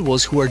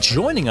individuals who are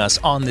joining us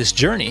on this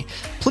journey,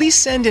 please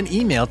send an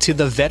email to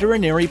the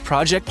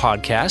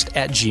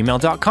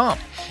veterinaryprojectpodcast@gmail.com,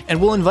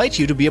 and we'll invite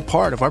you to be a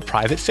part of our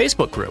private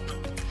Facebook group.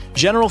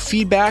 General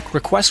feedback,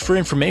 requests for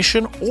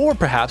information, or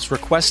perhaps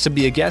requests to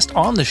be a guest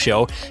on the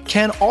show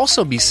can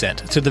also be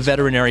sent to the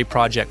Veterinary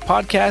Project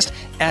Podcast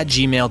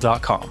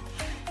 @gmail.com.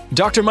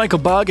 Dr. Michael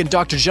Bugg and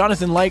Dr.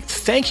 Jonathan Light,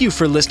 thank you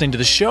for listening to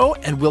the show,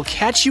 and we'll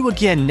catch you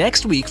again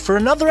next week for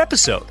another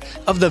episode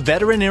of the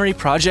Veterinary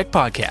Project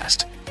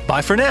Podcast.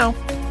 Bye for now.